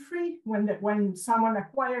entry when someone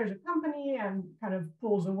acquires a company and kind of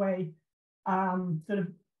pulls away, sort of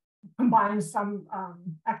combines some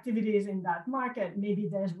activities in that market. Maybe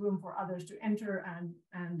there's room for others to enter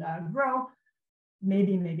and grow.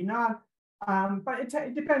 Maybe not. But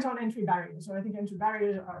it depends on entry barriers. So I think entry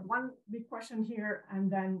barriers are one big question here, and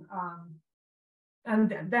then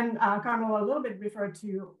Carmelo a little bit referred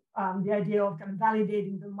to the idea of kind of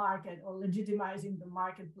validating the market or legitimizing the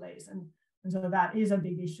marketplace, and so that is a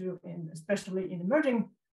big issue, especially in emerging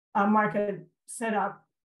market setup,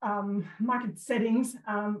 market settings.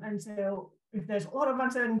 And so if there's a lot of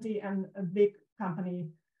uncertainty and a big company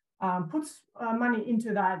puts money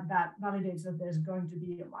into that validates that there's going to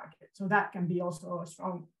be a market. So that can be also a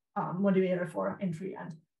strong motivator for entry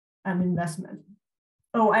and investment.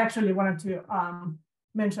 Oh, I actually wanted to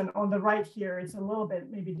mention on the right here, it's a little bit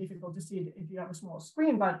maybe difficult to see it if you have a small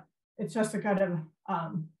screen, but it's just a kind of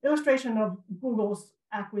illustration of Google's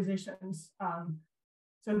acquisitions.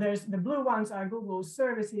 So there's the blue ones are Google's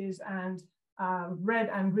services, and red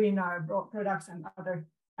and green are products and other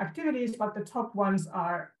activities, but the top ones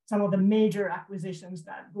are some of the major acquisitions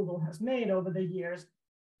that Google has made over the years.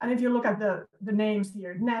 And if you look at the names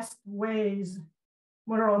here, Nest, Waze,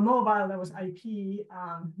 Motorola Mobile, that was IP,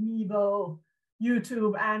 Meebo,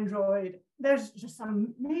 YouTube, Android. There's just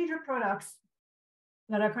some major products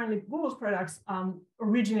that are currently Google's products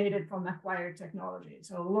originated from acquired technology.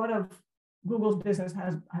 So a lot of Google's business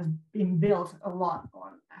has been built a lot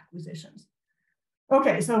on acquisitions.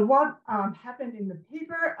 Okay, so what happened in the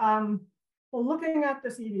paper? Well, looking at the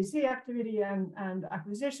CVC activity and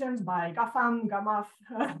acquisitions by GAFAM, GAMAF,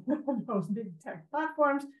 those big tech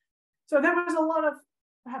platforms. So there was a lot of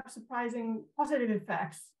perhaps surprising positive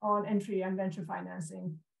effects on entry and venture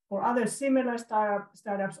financing for other similar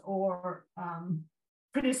startups or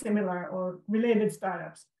pretty similar or related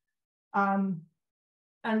startups. And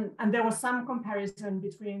there was some comparison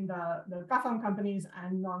between the GAFAM companies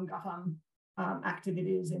and non-GAFAM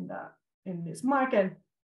activities in this market.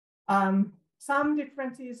 Some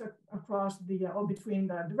differences across or between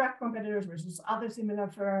the direct competitors versus other similar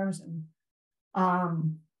firms, and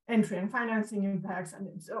entry and financing impacts.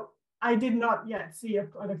 And so I did not yet see a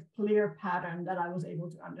clear pattern that I was able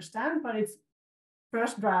to understand, but it's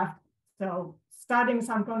first draft. So starting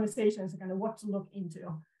some conversations, kind of what to look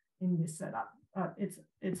into in this setup.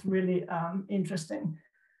 It's really interesting.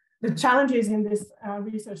 The challenges in this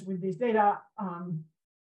research with this data,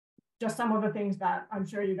 just some of the things that I'm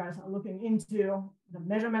sure you guys are looking into, the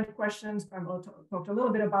measurement questions. Carmelo talked a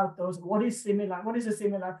little bit about those. What is similar? What is a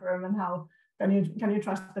similar firm, and how can you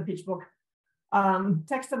trust the Pitchbook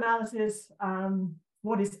Text analysis,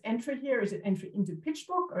 what is entry here? Is it entry into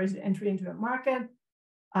Pitchbook or is it entry into a market?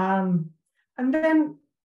 And then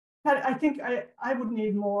I think I would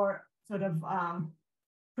need more sort of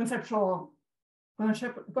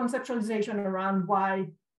conceptualization around why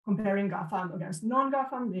comparing GAFAM against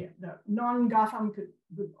non-GAFAM. The non-GAFAM could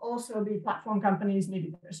also be platform companies.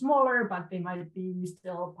 Maybe they're smaller, but they might be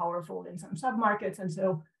still powerful in some submarkets. And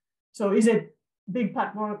so is it big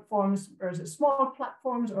platforms versus small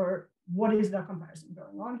platforms, or what is the comparison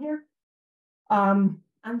going on here?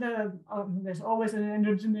 And there's always an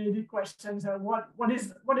heterogeneity question. So what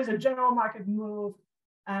is a general market move,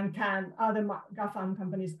 and can other GAFAM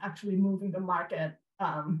companies actually move in the market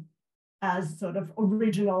as sort of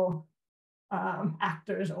original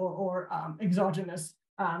actors or exogenous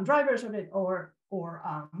drivers of it, or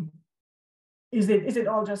is it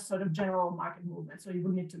all just sort of general market movement? So you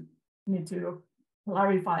would need to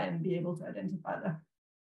clarify and be able to identify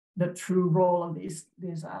the true role of these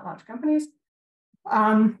large companies.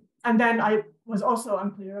 And then I was also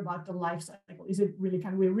unclear about the life cycle. Is it really,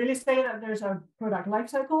 can we really say that there's a product life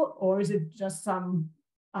cycle, or is it just some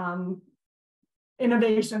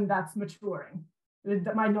innovation that's maturing?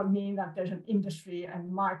 That might not mean that there's an industry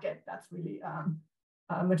and market that's really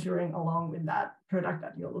maturing along with that product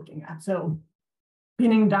that you're looking at. So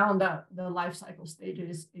pinning down the life cycle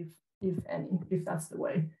stages, if any, if that's the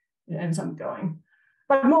way it ends up going.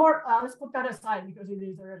 But more, let's put that aside because it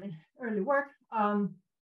is early work.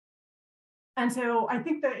 And so I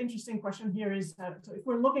think the interesting question here is, so if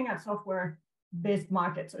we're looking at software-based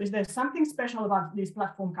markets, so is there something special about these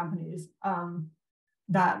platform companies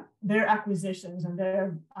that their acquisitions and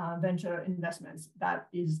their venture investments that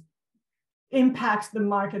impacts the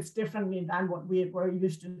markets differently than what we were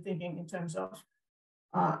used to thinking in terms of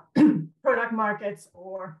product markets,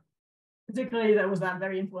 or particularly there was that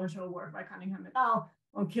very influential work by Cunningham et al.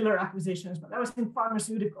 On killer acquisitions, but that was in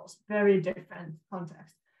pharmaceuticals, very different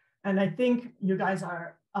context. And I think you guys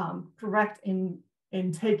are correct in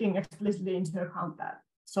taking explicitly into account that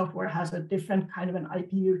software has a different kind of an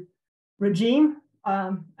IP regime.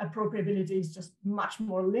 Appropriability is just much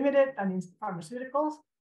more limited than in pharmaceuticals.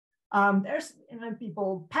 There's,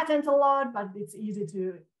 people patent a lot, but it's easy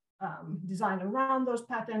to design around those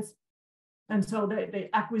patents. And so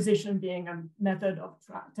the acquisition being a method of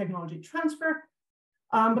technology transfer.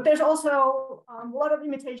 But there's also a lot of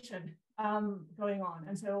imitation going on.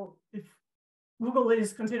 And so if Google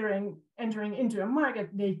is considering entering into a market,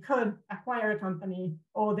 they could acquire a company,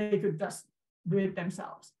 or they could just do it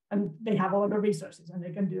themselves. And they have a lot of resources and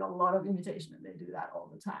they can do a lot of imitation, and they do that all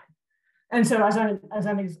the time. And so as an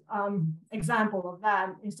example of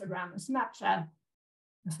that, Instagram and Snapchat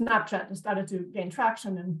has started to gain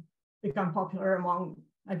traction and become popular among,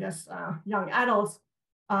 I guess, young adults.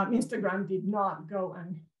 Instagram did not go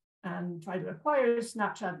and try to acquire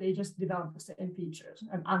Snapchat. They just developed the same features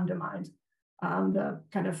and undermined the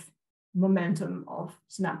kind of momentum of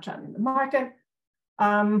Snapchat in the market.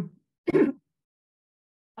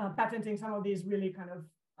 Patenting some of these really kind of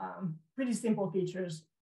pretty simple features,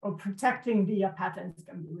 or protecting via patents,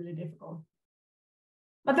 can be really difficult.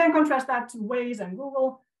 But then contrast that to Waze and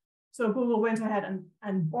Google. So Google went ahead and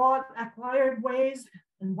acquired Waze.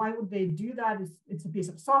 And why would they do that? It's a piece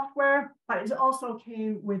of software, but it also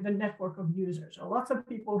came with a network of users. So lots of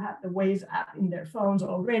people had the Waze app in their phones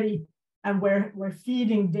already, and we're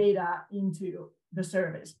feeding data into the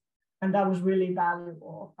service. And that was really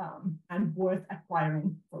valuable and worth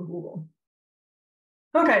acquiring for Google.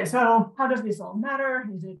 Okay, so how does this all matter?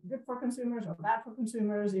 Is it good for consumers or bad for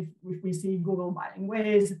consumers if we see Google buying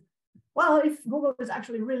Waze? Well, if Google is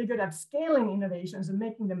actually really good at scaling innovations and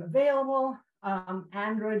making them available,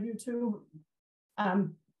 Android, YouTube,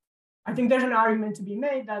 I think there's an argument to be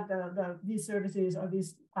made that these services or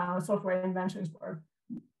these software inventions were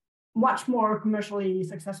much more commercially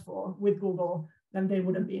successful with Google than they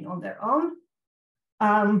would have been on their own.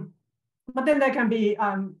 But then there can be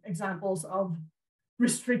examples of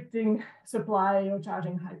restricting supply or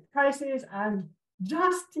charging high prices. And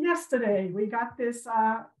just yesterday, we got this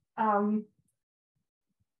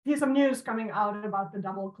piece of news coming out about the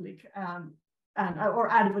DoubleClick or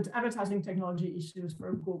advertising technology issues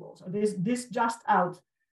for Google. So this just out,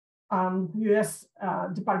 US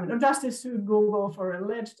Department of Justice sued Google for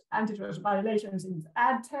alleged antitrust violations in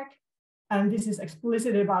ad tech. And this is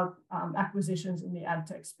explicit about acquisitions in the ad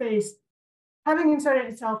tech space. Having inserted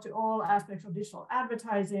itself to all aspects of digital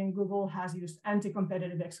advertising, Google has used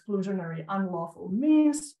anti-competitive, exclusionary, unlawful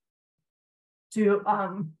means to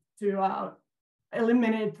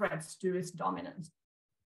eliminate threats to its dominance.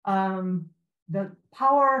 The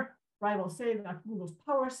power rivals say that Google's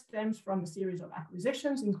power stems from a series of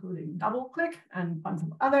acquisitions, including DoubleClick and a bunch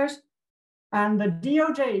of others. And the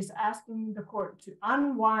DOJ is asking the court to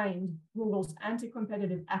unwind Google's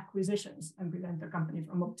anti-competitive acquisitions and prevent the company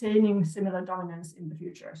from obtaining similar dominance in the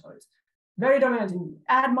future. So it's very dominant in the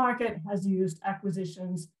ad market, has used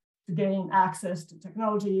acquisitions to gain access to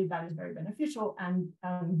technology that is very beneficial, and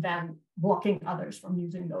then blocking others from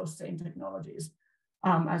using those same technologies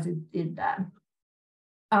as it did that.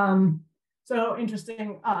 So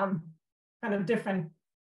interesting, kind of different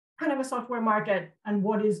kind of a software market, and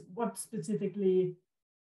what specifically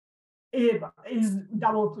is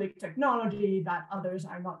DoubleClick technology that others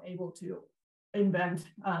are not able to invent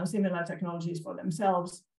similar technologies for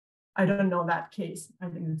themselves. I don't know that case. I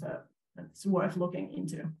think it's worth looking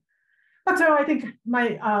into. But so I think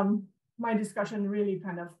my discussion really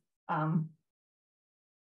kind of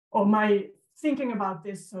or my thinking about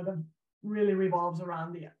this sort of really revolves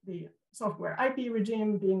around the software IP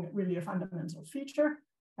regime being really a fundamental feature.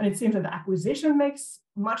 And it seems that the acquisition makes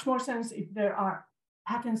much more sense if there are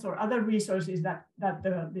patents or other resources that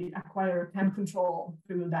the acquirer can control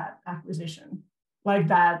through that acquisition, like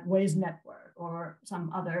that Waze network or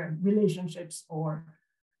some other relationships or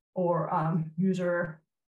user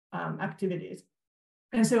activities.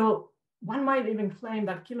 And so one might even claim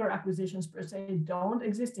that killer acquisitions per se don't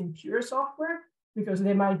exist in pure software, because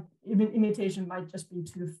they might, even imitation might just be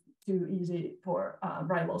too easy for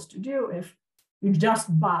rivals to do if you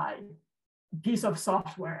just buy a piece of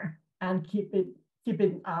software and keep it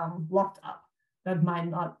locked up. That might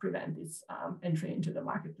not prevent its entry into the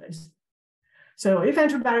marketplace. So if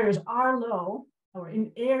entry barriers are low, or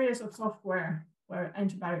in areas of software where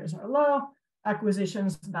entry barriers are low,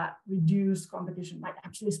 acquisitions that reduce competition might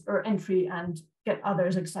actually spur entry and get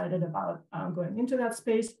others excited about going into that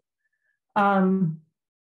space.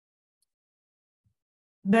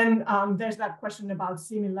 Then there's that question about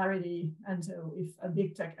similarity. And so if a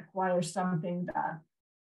big tech acquires something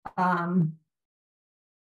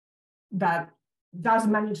that does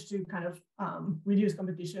manage to kind of reduce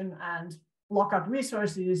competition and lock up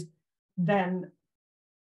resources, then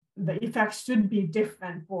the effects should be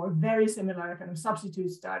different for very similar kind of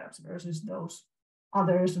substitute startups versus those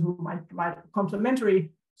others who might provide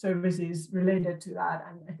complementary services related to that.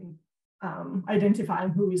 And I think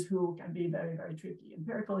identifying who is who can be very, very tricky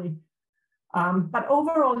empirically. But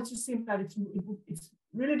overall, it just seems that it's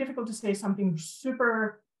really difficult to say something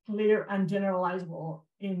super clear and generalizable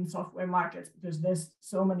in software markets, because there's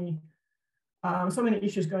so many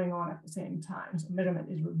issues going on at the same time. So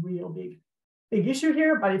measurement is a real big issue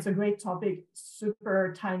here, but it's a great topic,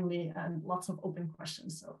 super timely, and lots of open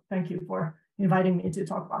questions. So thank you for inviting me to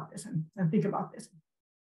talk about this and think about this.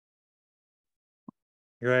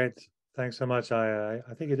 Great. Thanks so much. I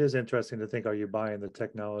think it is interesting to think, are you buying the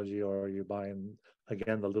technology, or are you buying,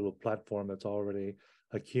 again, the little platform that's already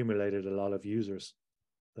accumulated a lot of users,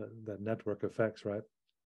 the network effects, right?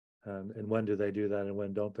 And when do they do that, and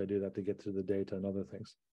when don't they do that to get to the data and other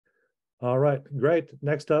things? All right, great.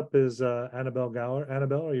 Next up is Annabelle Gower.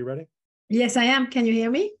 Annabelle, are you ready? Yes, I am. Can you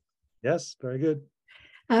hear me? Yes, very good.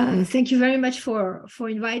 Thank you very much for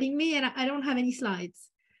inviting me. And I don't have any slides,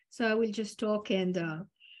 so I will just talk, and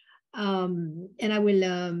I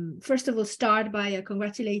will first of all start by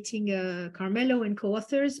congratulating Carmelo and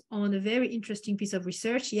co-authors on a very interesting piece of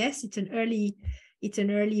research. Yes, it's an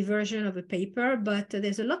early version of a paper, but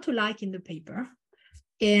there's a lot to like in the paper.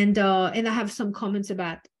 And I have some comments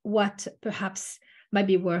about what perhaps might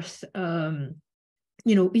be worth,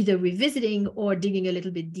 either revisiting or digging a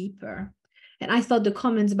little bit deeper. And I thought the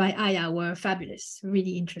comments by Aya were fabulous,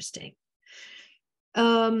 really interesting.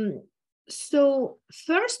 So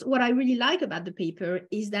first, what I really like about the paper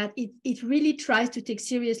is that it really tries to take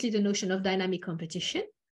seriously the notion of dynamic competition.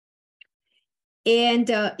 And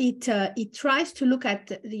it tries to look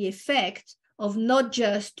at the effect of not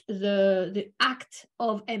just the act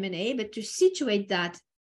of M&A, but to situate that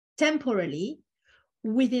temporally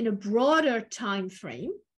within a broader time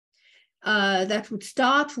frame that would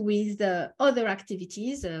start with other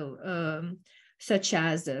activities, such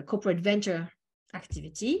as corporate venture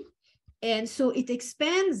activity. And so it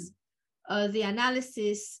expands the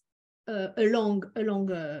analysis along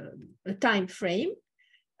a time frame,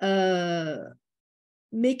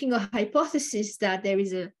 making a hypothesis that there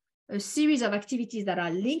is a series of activities that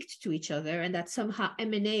are linked to each other, and that somehow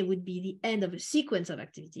M&A would be the end of a sequence of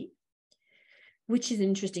activity, which is an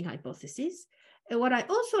interesting hypothesis. And what I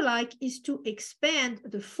also like is to expand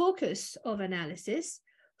the focus of analysis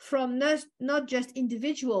from not just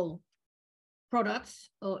individual products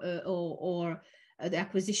or the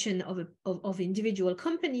acquisition of individual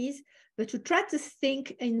companies, but to try to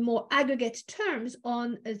think in more aggregate terms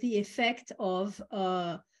on the effect of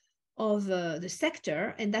the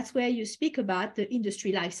sector. And that's where you speak about the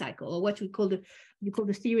industry life cycle, or what you call the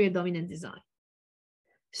theory of dominant design.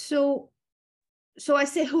 So I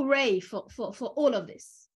say hooray for all of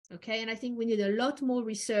this, okay? And I think we need a lot more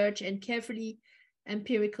research and careful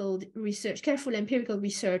empirical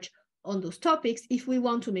research on those topics if we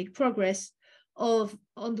want to make progress on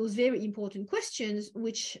those very important questions,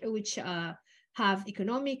 which have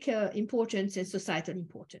economic importance and societal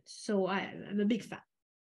importance. So I'm a big fan.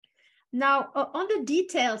 Now, on the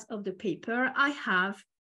details of the paper, I have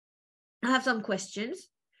some questions,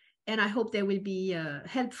 and I hope they will be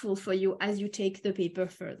helpful for you as you take the paper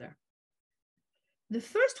further. The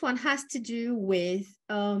first one has to do with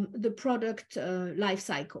the product life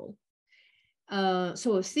cycle.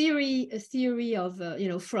 So a theory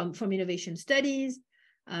of from innovation studies.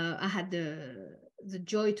 I had the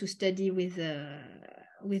joy to study with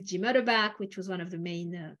Jim Utterback, which was one of the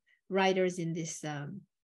main writers in this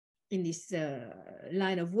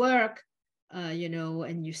line of work.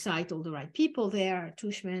 And you cite all the right people there: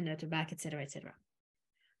 Tushman, Utterback, etc., etc.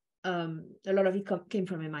 A lot of it came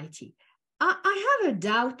from MIT. I have a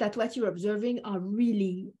doubt that what you're observing are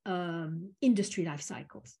really industry life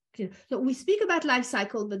cycles. So we speak about life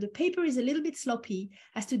cycle, but the paper is a little bit sloppy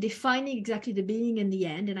as to defining exactly the beginning and the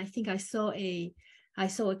end. And I think I saw a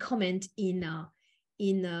comment in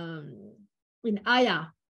Aya's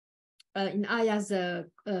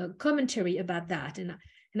commentary about that, and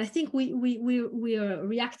I think we are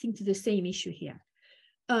reacting to the same issue here.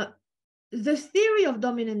 The theory of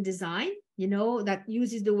dominant design, that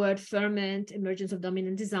uses the word ferment, emergence of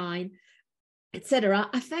dominant design, etc.,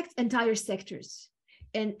 affects entire sectors.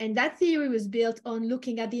 And that theory was built on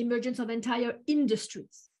looking at the emergence of entire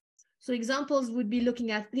industries. So examples would be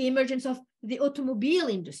looking at the emergence of the automobile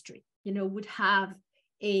industry, would have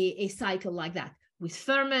a cycle like that, with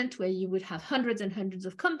ferment, where you would have hundreds and hundreds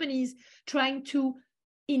of companies trying to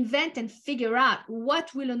invent and figure out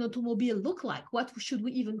what will an automobile look like, what should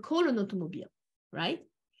we even call an automobile, right?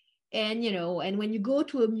 And and when you go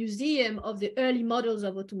to a museum of the early models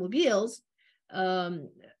of automobiles,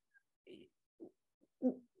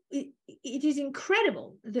 it is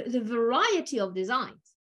incredible the variety of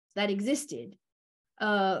designs that existed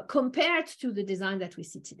compared to the design that we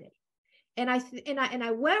see today. And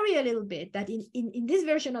I worry a little bit that in this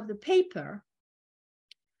version of the paper,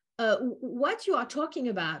 what you are talking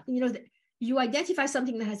about, you identify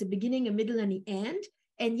something that has a beginning, a middle, and the end.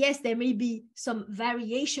 And yes, there may be some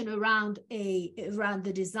variation around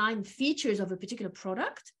the design features of a particular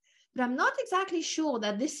product, but I'm not exactly sure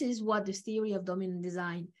that this is what the theory of dominant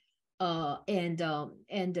design and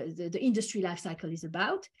the industry life cycle is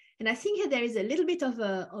about. And I think there is a little bit of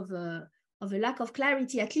a lack of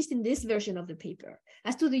clarity, at least in this version of the paper,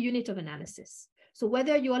 as to the unit of analysis. So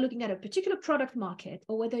whether you are looking at a particular product market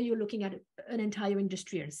or whether you're looking at an entire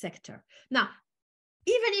industry or sector. Now,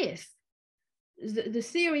 even if the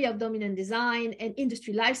theory of dominant design and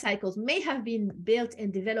industry life cycles may have been built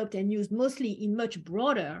and developed and used mostly in much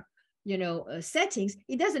broader, settings,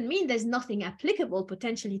 it doesn't mean there's nothing applicable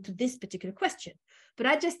potentially to this particular question. But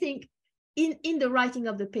I just think in the writing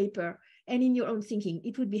of the paper and in your own thinking,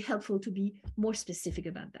 it would be helpful to be more specific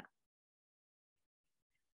about that.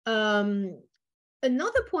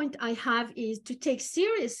 Another point I have is to take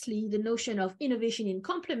seriously the notion of innovation in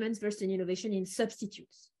complements versus innovation in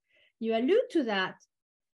substitutes. You allude to that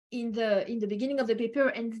in the beginning of the paper,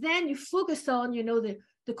 and then you focus on,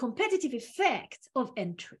 the competitive effect of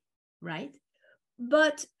entry, right?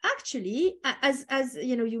 But actually, as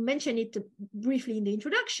you mentioned it briefly in the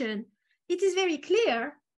introduction, it is very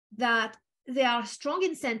clear that there are strong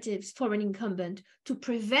incentives for an incumbent to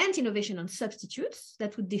prevent innovation on substitutes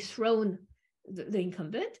that would dethrone the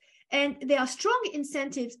incumbent. And there are strong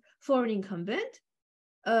incentives for an incumbent,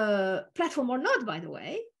 platform or not, by the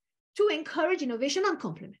way, to encourage innovation on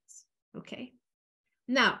complements, okay?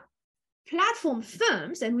 Now, platform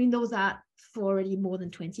firms, and we know that for already more than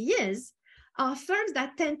 20 years, are firms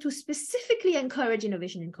that tend to specifically encourage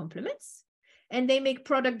innovation in complements, and they make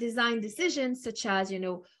product design decisions such as,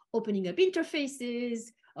 opening up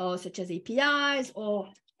interfaces, or such as APIs, or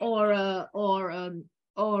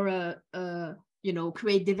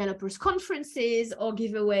create developers conferences, or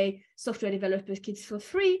give away software developer kits for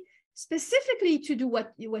free, specifically to do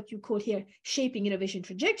what you call here shaping innovation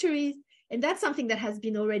trajectories. And that's something that has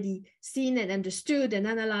been already seen and understood and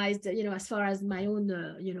analyzed, as far as my own,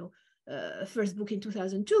 first book in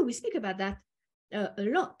 2002, we speak about that a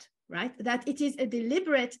lot, right? That it is a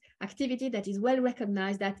deliberate activity that is well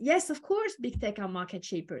recognized, that yes, of course, big tech are market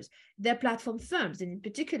shapers. They're platform firms, and in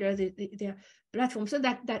particular, they're platforms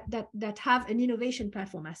that have an innovation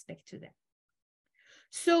platform aspect to them.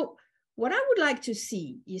 So what I would like to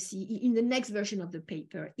see, you see, in the next version of the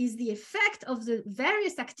paper is the effect of the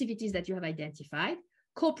various activities that you have identified,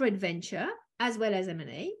 corporate venture, as well as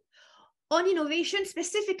M&A, on innovation,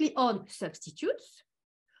 specifically on substitutes,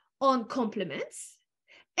 on complements,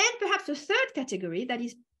 and perhaps a third category that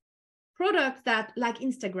is products that, like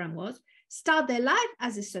Instagram was, start their life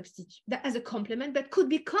as a substitute, as a complement, but could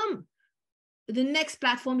become the next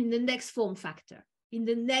platform in the next form factor, in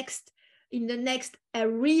the next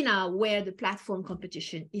arena where the platform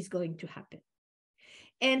competition is going to happen.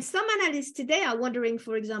 And some analysts today are wondering,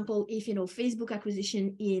 for example, if Facebook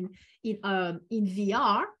acquisition in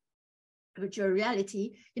VR, virtual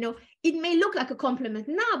reality, it may look like a complement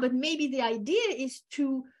now, but maybe the idea is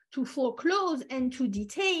to foreclose and to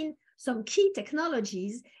detain some key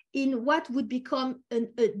technologies in what would become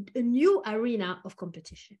a new arena of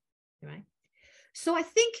competition, right? So I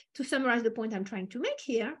think, to summarize the point I'm trying to make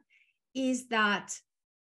here, is that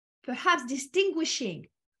perhaps distinguishing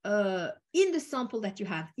in the sample that you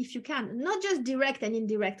have, if you can, not just direct and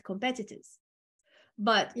indirect competitors,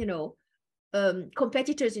 but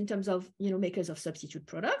competitors in terms of makers of substitute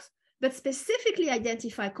products, but specifically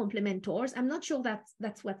identify complementors. I'm not sure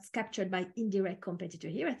that's what's captured by indirect competitor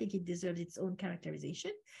here. I think it deserves its own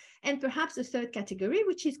characterization. And perhaps a third category,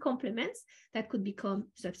 which is complements that could become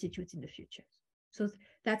substitutes in the future. So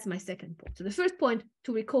that's my second point. So the first point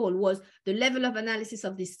to recall was the level of analysis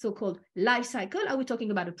of this so-called life cycle. Are we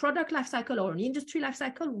talking about a product life cycle or an industry life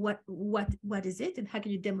cycle? What is it, and how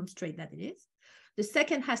can you demonstrate that it is? The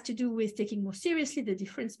second has to do with taking more seriously the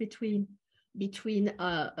difference between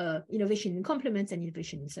innovation in complements and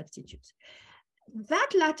innovation in substitutes. That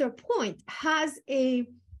latter point has a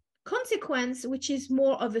consequence which is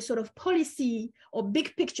more of a sort of policy or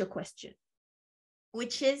big picture question,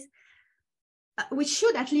 which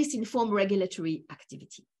should at least inform regulatory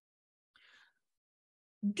activity.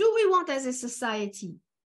 Do we want as a society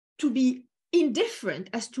to be indifferent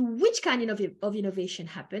as to which kind of innovation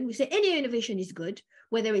happen? We say any innovation is good,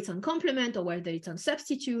 whether it's on complement or whether it's on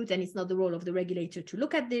substitute, and it's not the role of the regulator to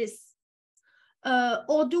look at this.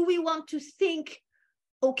 Or do we want to think,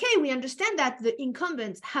 okay, we understand that the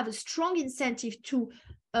incumbents have a strong incentive to,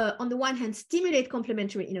 on the one hand, stimulate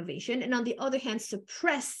complementary innovation, and on the other hand,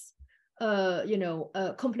 suppress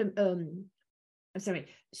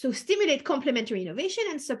stimulate complementary innovation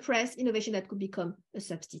and suppress innovation that could become a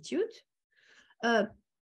substitute. And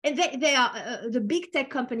they are the big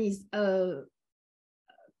tech companies have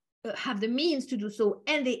the means to do so,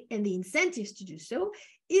 and the incentives to do so.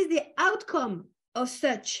 Is the outcome of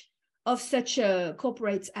such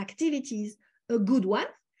corporate activities a good one,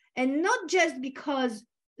 and not just because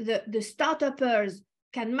the startuppers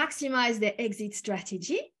can maximize their exit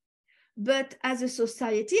strategy, but as a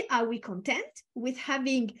society, are we content with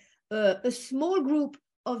having a small group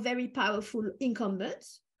of very powerful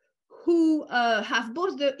incumbents who have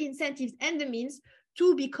both the incentives and the means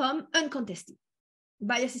to become uncontested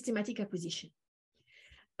by a systematic acquisition?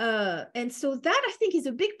 And so that, I think, is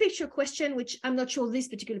a big picture question, which I'm not sure this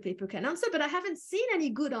particular paper can answer, but I haven't seen any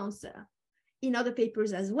good answer in other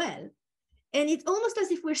papers as well. And it's almost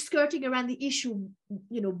as if we're skirting around the issue,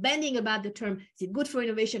 bending about the term, is it good for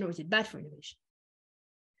innovation or is it bad for innovation?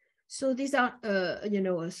 So these are,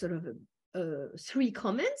 sort of three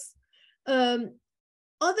comments.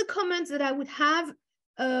 Other comments that I would have,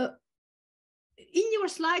 in your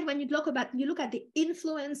slide, when you look at the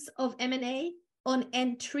influence of M&A on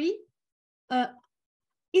entry,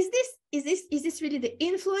 is this really the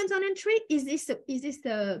influence on entry? Is this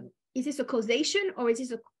a causation, or is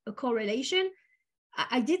this a correlation?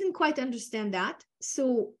 I didn't quite understand that.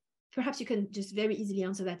 So perhaps you can just very easily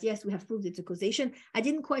answer that. Yes, we have proved it's a causation. I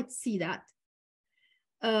didn't quite see that.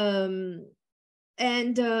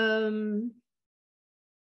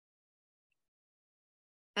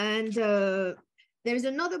 There's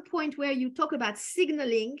another point where you talk about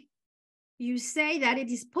signaling. You say that it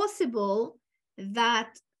is possible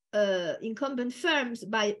that incumbent firms,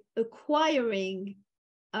 by acquiring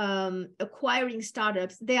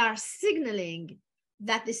startups, they are signaling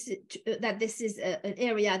that this is an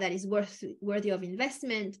area that is worthy of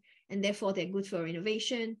investment, and therefore they're good for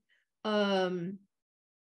innovation.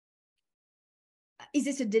 Is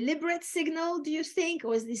this a deliberate signal, do you think,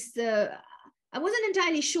 or is this? I wasn't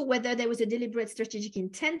entirely sure whether there was a deliberate strategic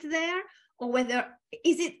intent there, or whether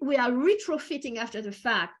we are retrofitting after the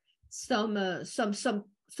fact some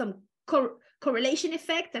correlation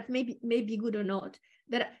effect that may be good or not.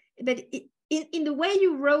 But in the way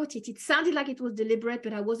you wrote it, it sounded like it was deliberate,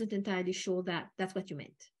 but I wasn't entirely sure that that's what you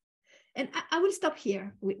meant. And I will stop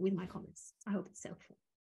here with my comments. I hope it's helpful.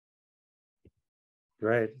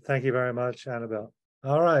 Great. Thank you very much, Annabelle.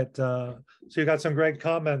 All right. So you got some great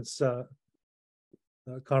comments,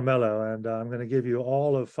 Carmelo, and I'm going to give you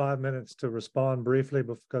all of 5 minutes to respond briefly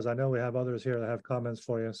because I know we have others here that have comments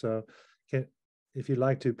for you. So if you'd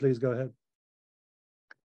like to, please go ahead.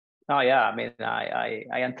 Oh yeah, I mean, I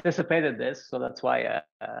anticipated this, so that's why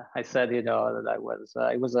I said,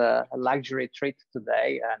 that it was a luxury treat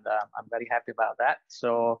today, and I'm very happy about that.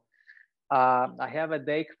 So I have a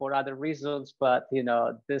deck for other reasons, but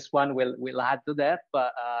this one will add to that.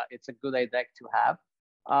 But it's a good deck to have.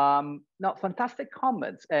 No, fantastic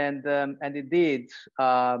comments, and indeed,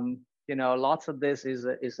 lots of this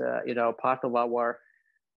is part of our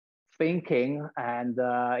thinking, and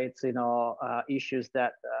it's issues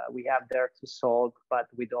that we have there to solve, but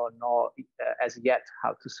we don't know as yet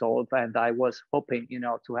how to solve. And I was hoping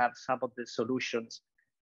to have some of the solutions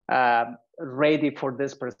ready for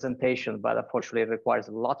this presentation, but unfortunately it requires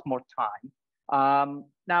a lot more time.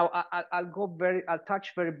 Now I'll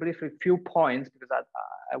touch very briefly a few points because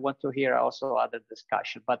I want to hear also other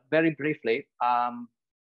discussion, but very briefly.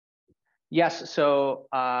 Yes, so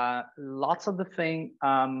lots of the thing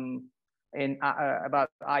about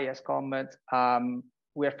IS comments,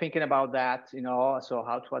 we're thinking about that, so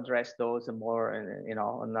how to address those and more,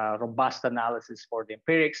 on a robust analysis for the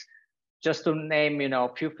empirics. Just to name, a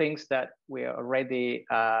few things that we already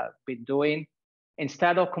been doing.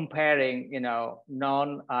 Instead of comparing, so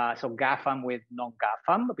GAFAM with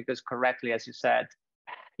non-GAFAM, because correctly, as you said,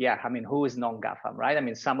 yeah, I mean, who is non-GAFAM, right? I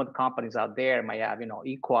mean, some of the companies out there might have,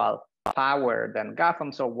 equal power than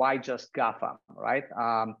GAFAM, so why just GAFAM, right?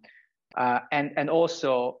 And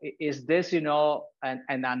also, is this,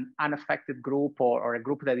 an unaffected group or a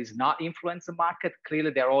group that is not influencing the market?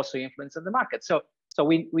 Clearly, they're also influencing the market. So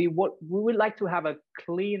we would like to have a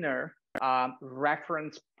cleaner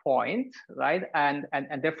reference point, right? And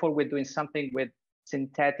therefore, we're doing something with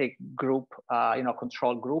synthetic group,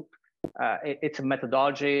 control group. It's a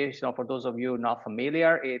methodology. For those of you not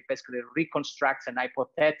familiar, it basically reconstructs an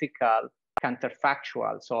hypothetical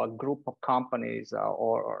counterfactual, so a group of companies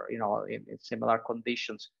or in similar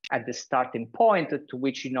conditions at the starting point to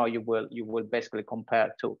which you will basically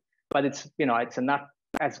compare to. But it's it's not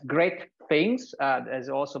as great things. There's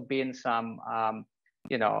also been some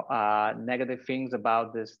negative things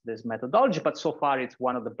about this methodology, but so far it's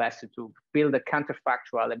one of the best to build a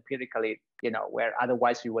counterfactual empirically, where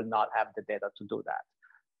otherwise you will not have the data to do that,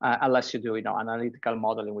 unless you do analytical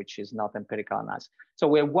modeling, which is not empirical analysis. So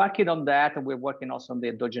we're working on that, and we're working also on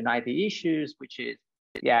the endogeneity issues, which is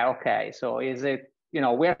okay. So is it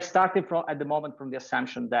we're starting from at the moment from the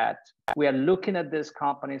assumption that we are looking at these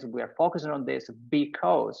companies, we are focusing on this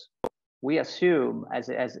because we assume, as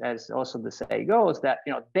also the say goes, that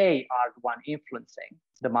they are the one influencing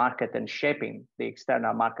the market and shaping the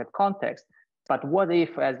external market context. But what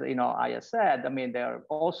if, as Aya said, I mean, they're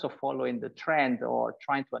also following the trend or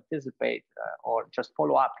trying to anticipate or just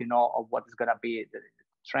follow up, of what is going to be the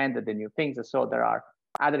trend and the new things. And so there are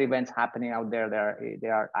other events happening out there. They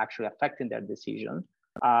are actually affecting their decision.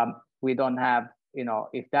 We don't have,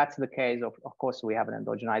 if that's the case, of course, we have an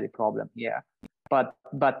endogeneity problem here. But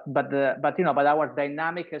our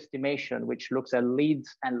dynamic estimation, which looks at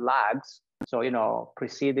leads and lags, so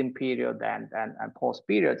preceding period and post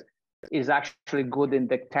periods, is actually good in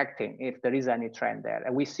detecting if there is any trend there.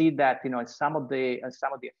 And we see that in some of the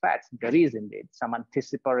effects there is indeed some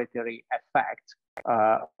anticipatory effect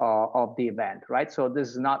of the event, right? So this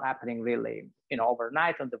is not happening really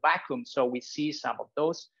overnight on the vacuum. So we see some of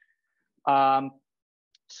those.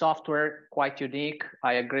 Software, quite unique.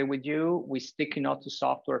 I agree with you. We stick to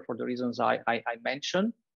software for the reasons I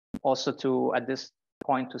mentioned. Also to at this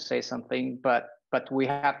point to say something, but we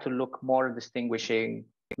have to look more distinguishing,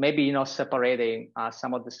 maybe separating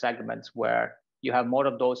some of the segments where you have more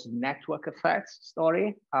of those network effects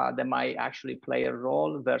story that might actually play a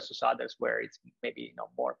role versus others where it's maybe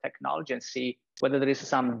more technology, and see whether there is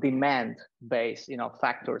some demand-based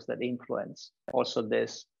factors that influence also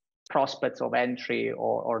this prospects of entry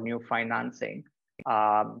or new financing.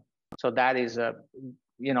 So that is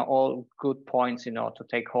all good points to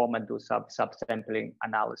take home and do subsampling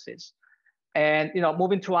analysis. And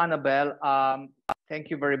moving to Annabelle, thank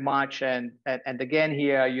you very much. And again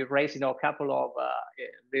here you raised a couple of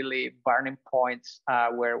really burning points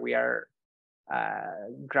where we are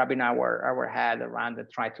grabbing our head around and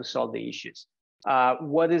try to solve the issues.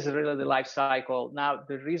 what is really the life cycle? Now,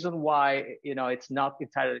 the reason why, it's not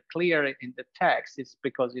entirely clear in the text is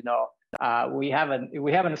because, we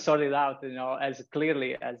haven't sorted out, as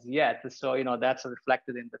clearly as yet. So, that's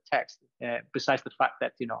reflected in the text, besides the fact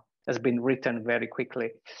that, has been written very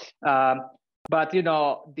quickly. But,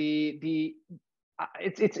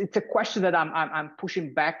 it's a question that I'm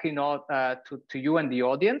pushing back, to you and the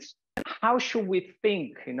audience. How should we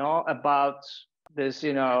think, about this,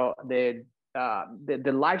 the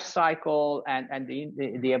life cycle and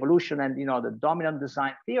the evolution and the dominant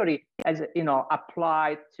design theory as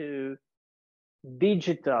applied to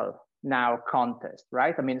digital now context,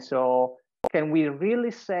 right? I mean, so can we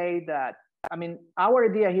really say that? I mean, our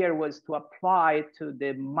idea here was to apply to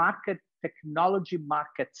the technology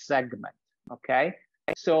market segment. Okay,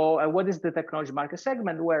 so what is the technology market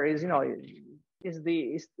segment? Where is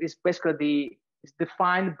is basically it's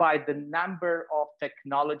defined by the number of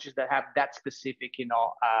technologies that have that specific,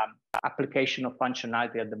 application of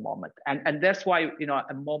functionality at the moment. And that's why,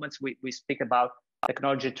 at moments we speak about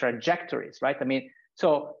technology trajectories, right? I mean,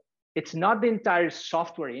 so it's not the entire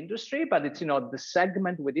software industry, but it's, the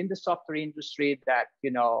segment within the software industry that,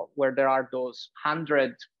 where there are those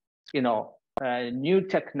 100, new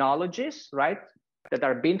technologies, right? That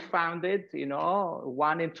are being founded,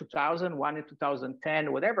 one in 2000, one in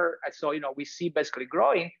 2010, whatever. So, we see basically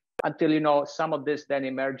growing until, some of this then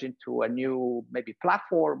emerge into a new maybe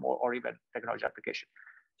platform or even technology application.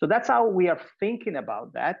 So that's how we are thinking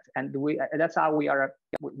about that. And that's how we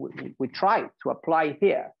try to apply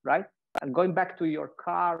here, right? And going back to your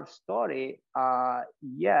car story,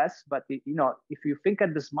 yes, but if you think at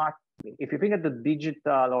if you think at the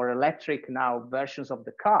digital or electric now versions of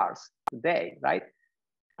the cars today, right?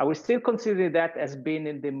 I would still consider that as being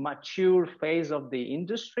in the mature phase of the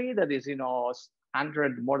industry that is, more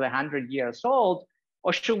than 100 years old,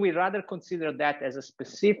 or should we rather consider that as a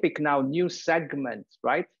specific now new segment,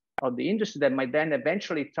 right, of the industry that might then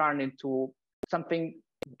eventually turn into something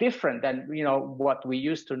different than, what we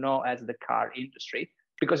used to know as the car industry?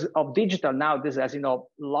 Because of digital now, this has,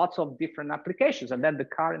 lots of different applications, and then the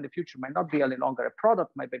car in the future might not be any longer a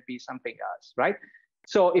product, might be something else, right?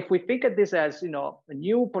 So if we think of this as, a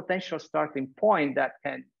new potential starting point that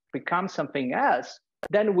can become something else,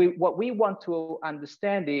 then what we want to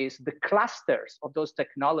understand is the clusters of those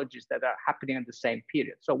technologies that are happening in the same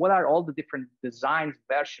period. So what are all the different designs,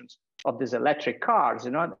 versions of these electric cars,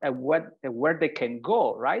 and where they can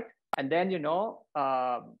go, right? And then,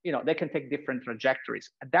 they can take different trajectories.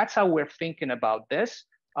 And that's how we're thinking about this.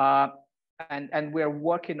 And we're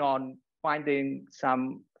working on finding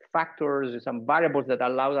some factors, some variables that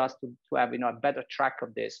allow us to have, a better track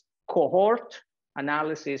of this cohort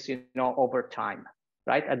analysis, over time,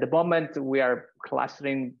 right? At the moment, we are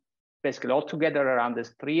clustering basically all together around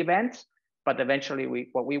these 3 events, but eventually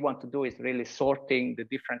what we want to do is really sorting the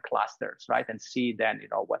different clusters, right? And see then,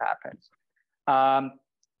 what happens.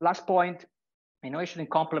 Last point, innovation in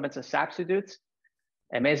complements and substitutes.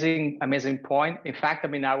 Amazing point. In fact,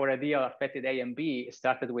 our idea of affected A and B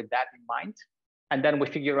started with that in mind. And then we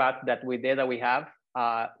figure out that with data we have,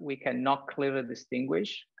 we cannot clearly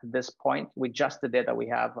distinguish at this point with just the data we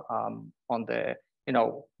have on the,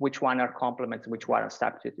 which one are complements, which one are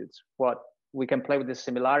substitutes. What we can play with the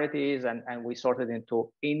similarities and we sort it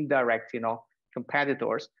into indirect,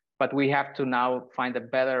 competitors, but we have to now find a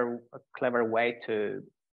better, clever way to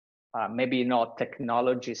maybe not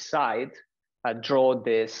technology side, draw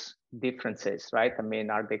these differences, right?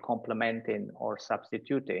 Are they complementing or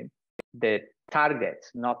substituting the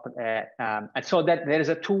targets? Not and so that there is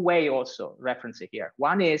a two-way also reference here.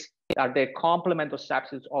 One is, are they complement or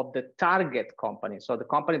substitutes of the target company? So the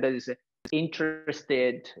company that is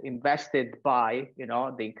interested, invested by,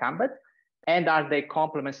 the incumbent, and are they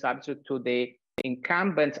complement substitute to the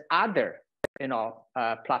incumbent's other,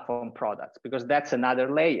 platform products? Because that's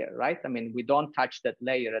another layer, right? We don't touch that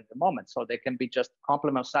layer at the moment. So they can be just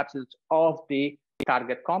complement substitutes of the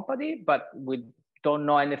target company, but we don't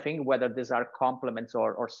know anything whether these are complements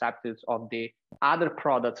or substitutes of the other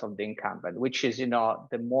products of the incumbent, which is,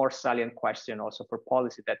 the more salient question also for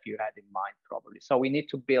policy that you had in mind, probably. So we need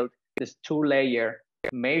to build this 2-layer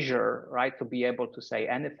measure, right, to be able to say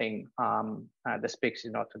anything that speaks,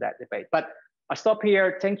 to that debate. But I'll stop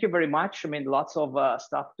here. Thank you very much. Lots of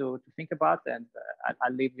stuff to think about, and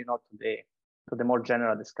I'll leave, to the more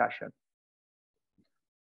general discussion.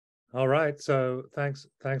 All right. So thanks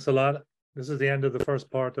a lot. This is the end of the first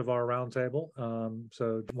part of our roundtable.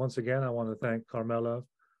 So once again, I want to thank Carmelo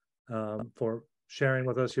for sharing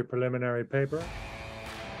with us your preliminary paper.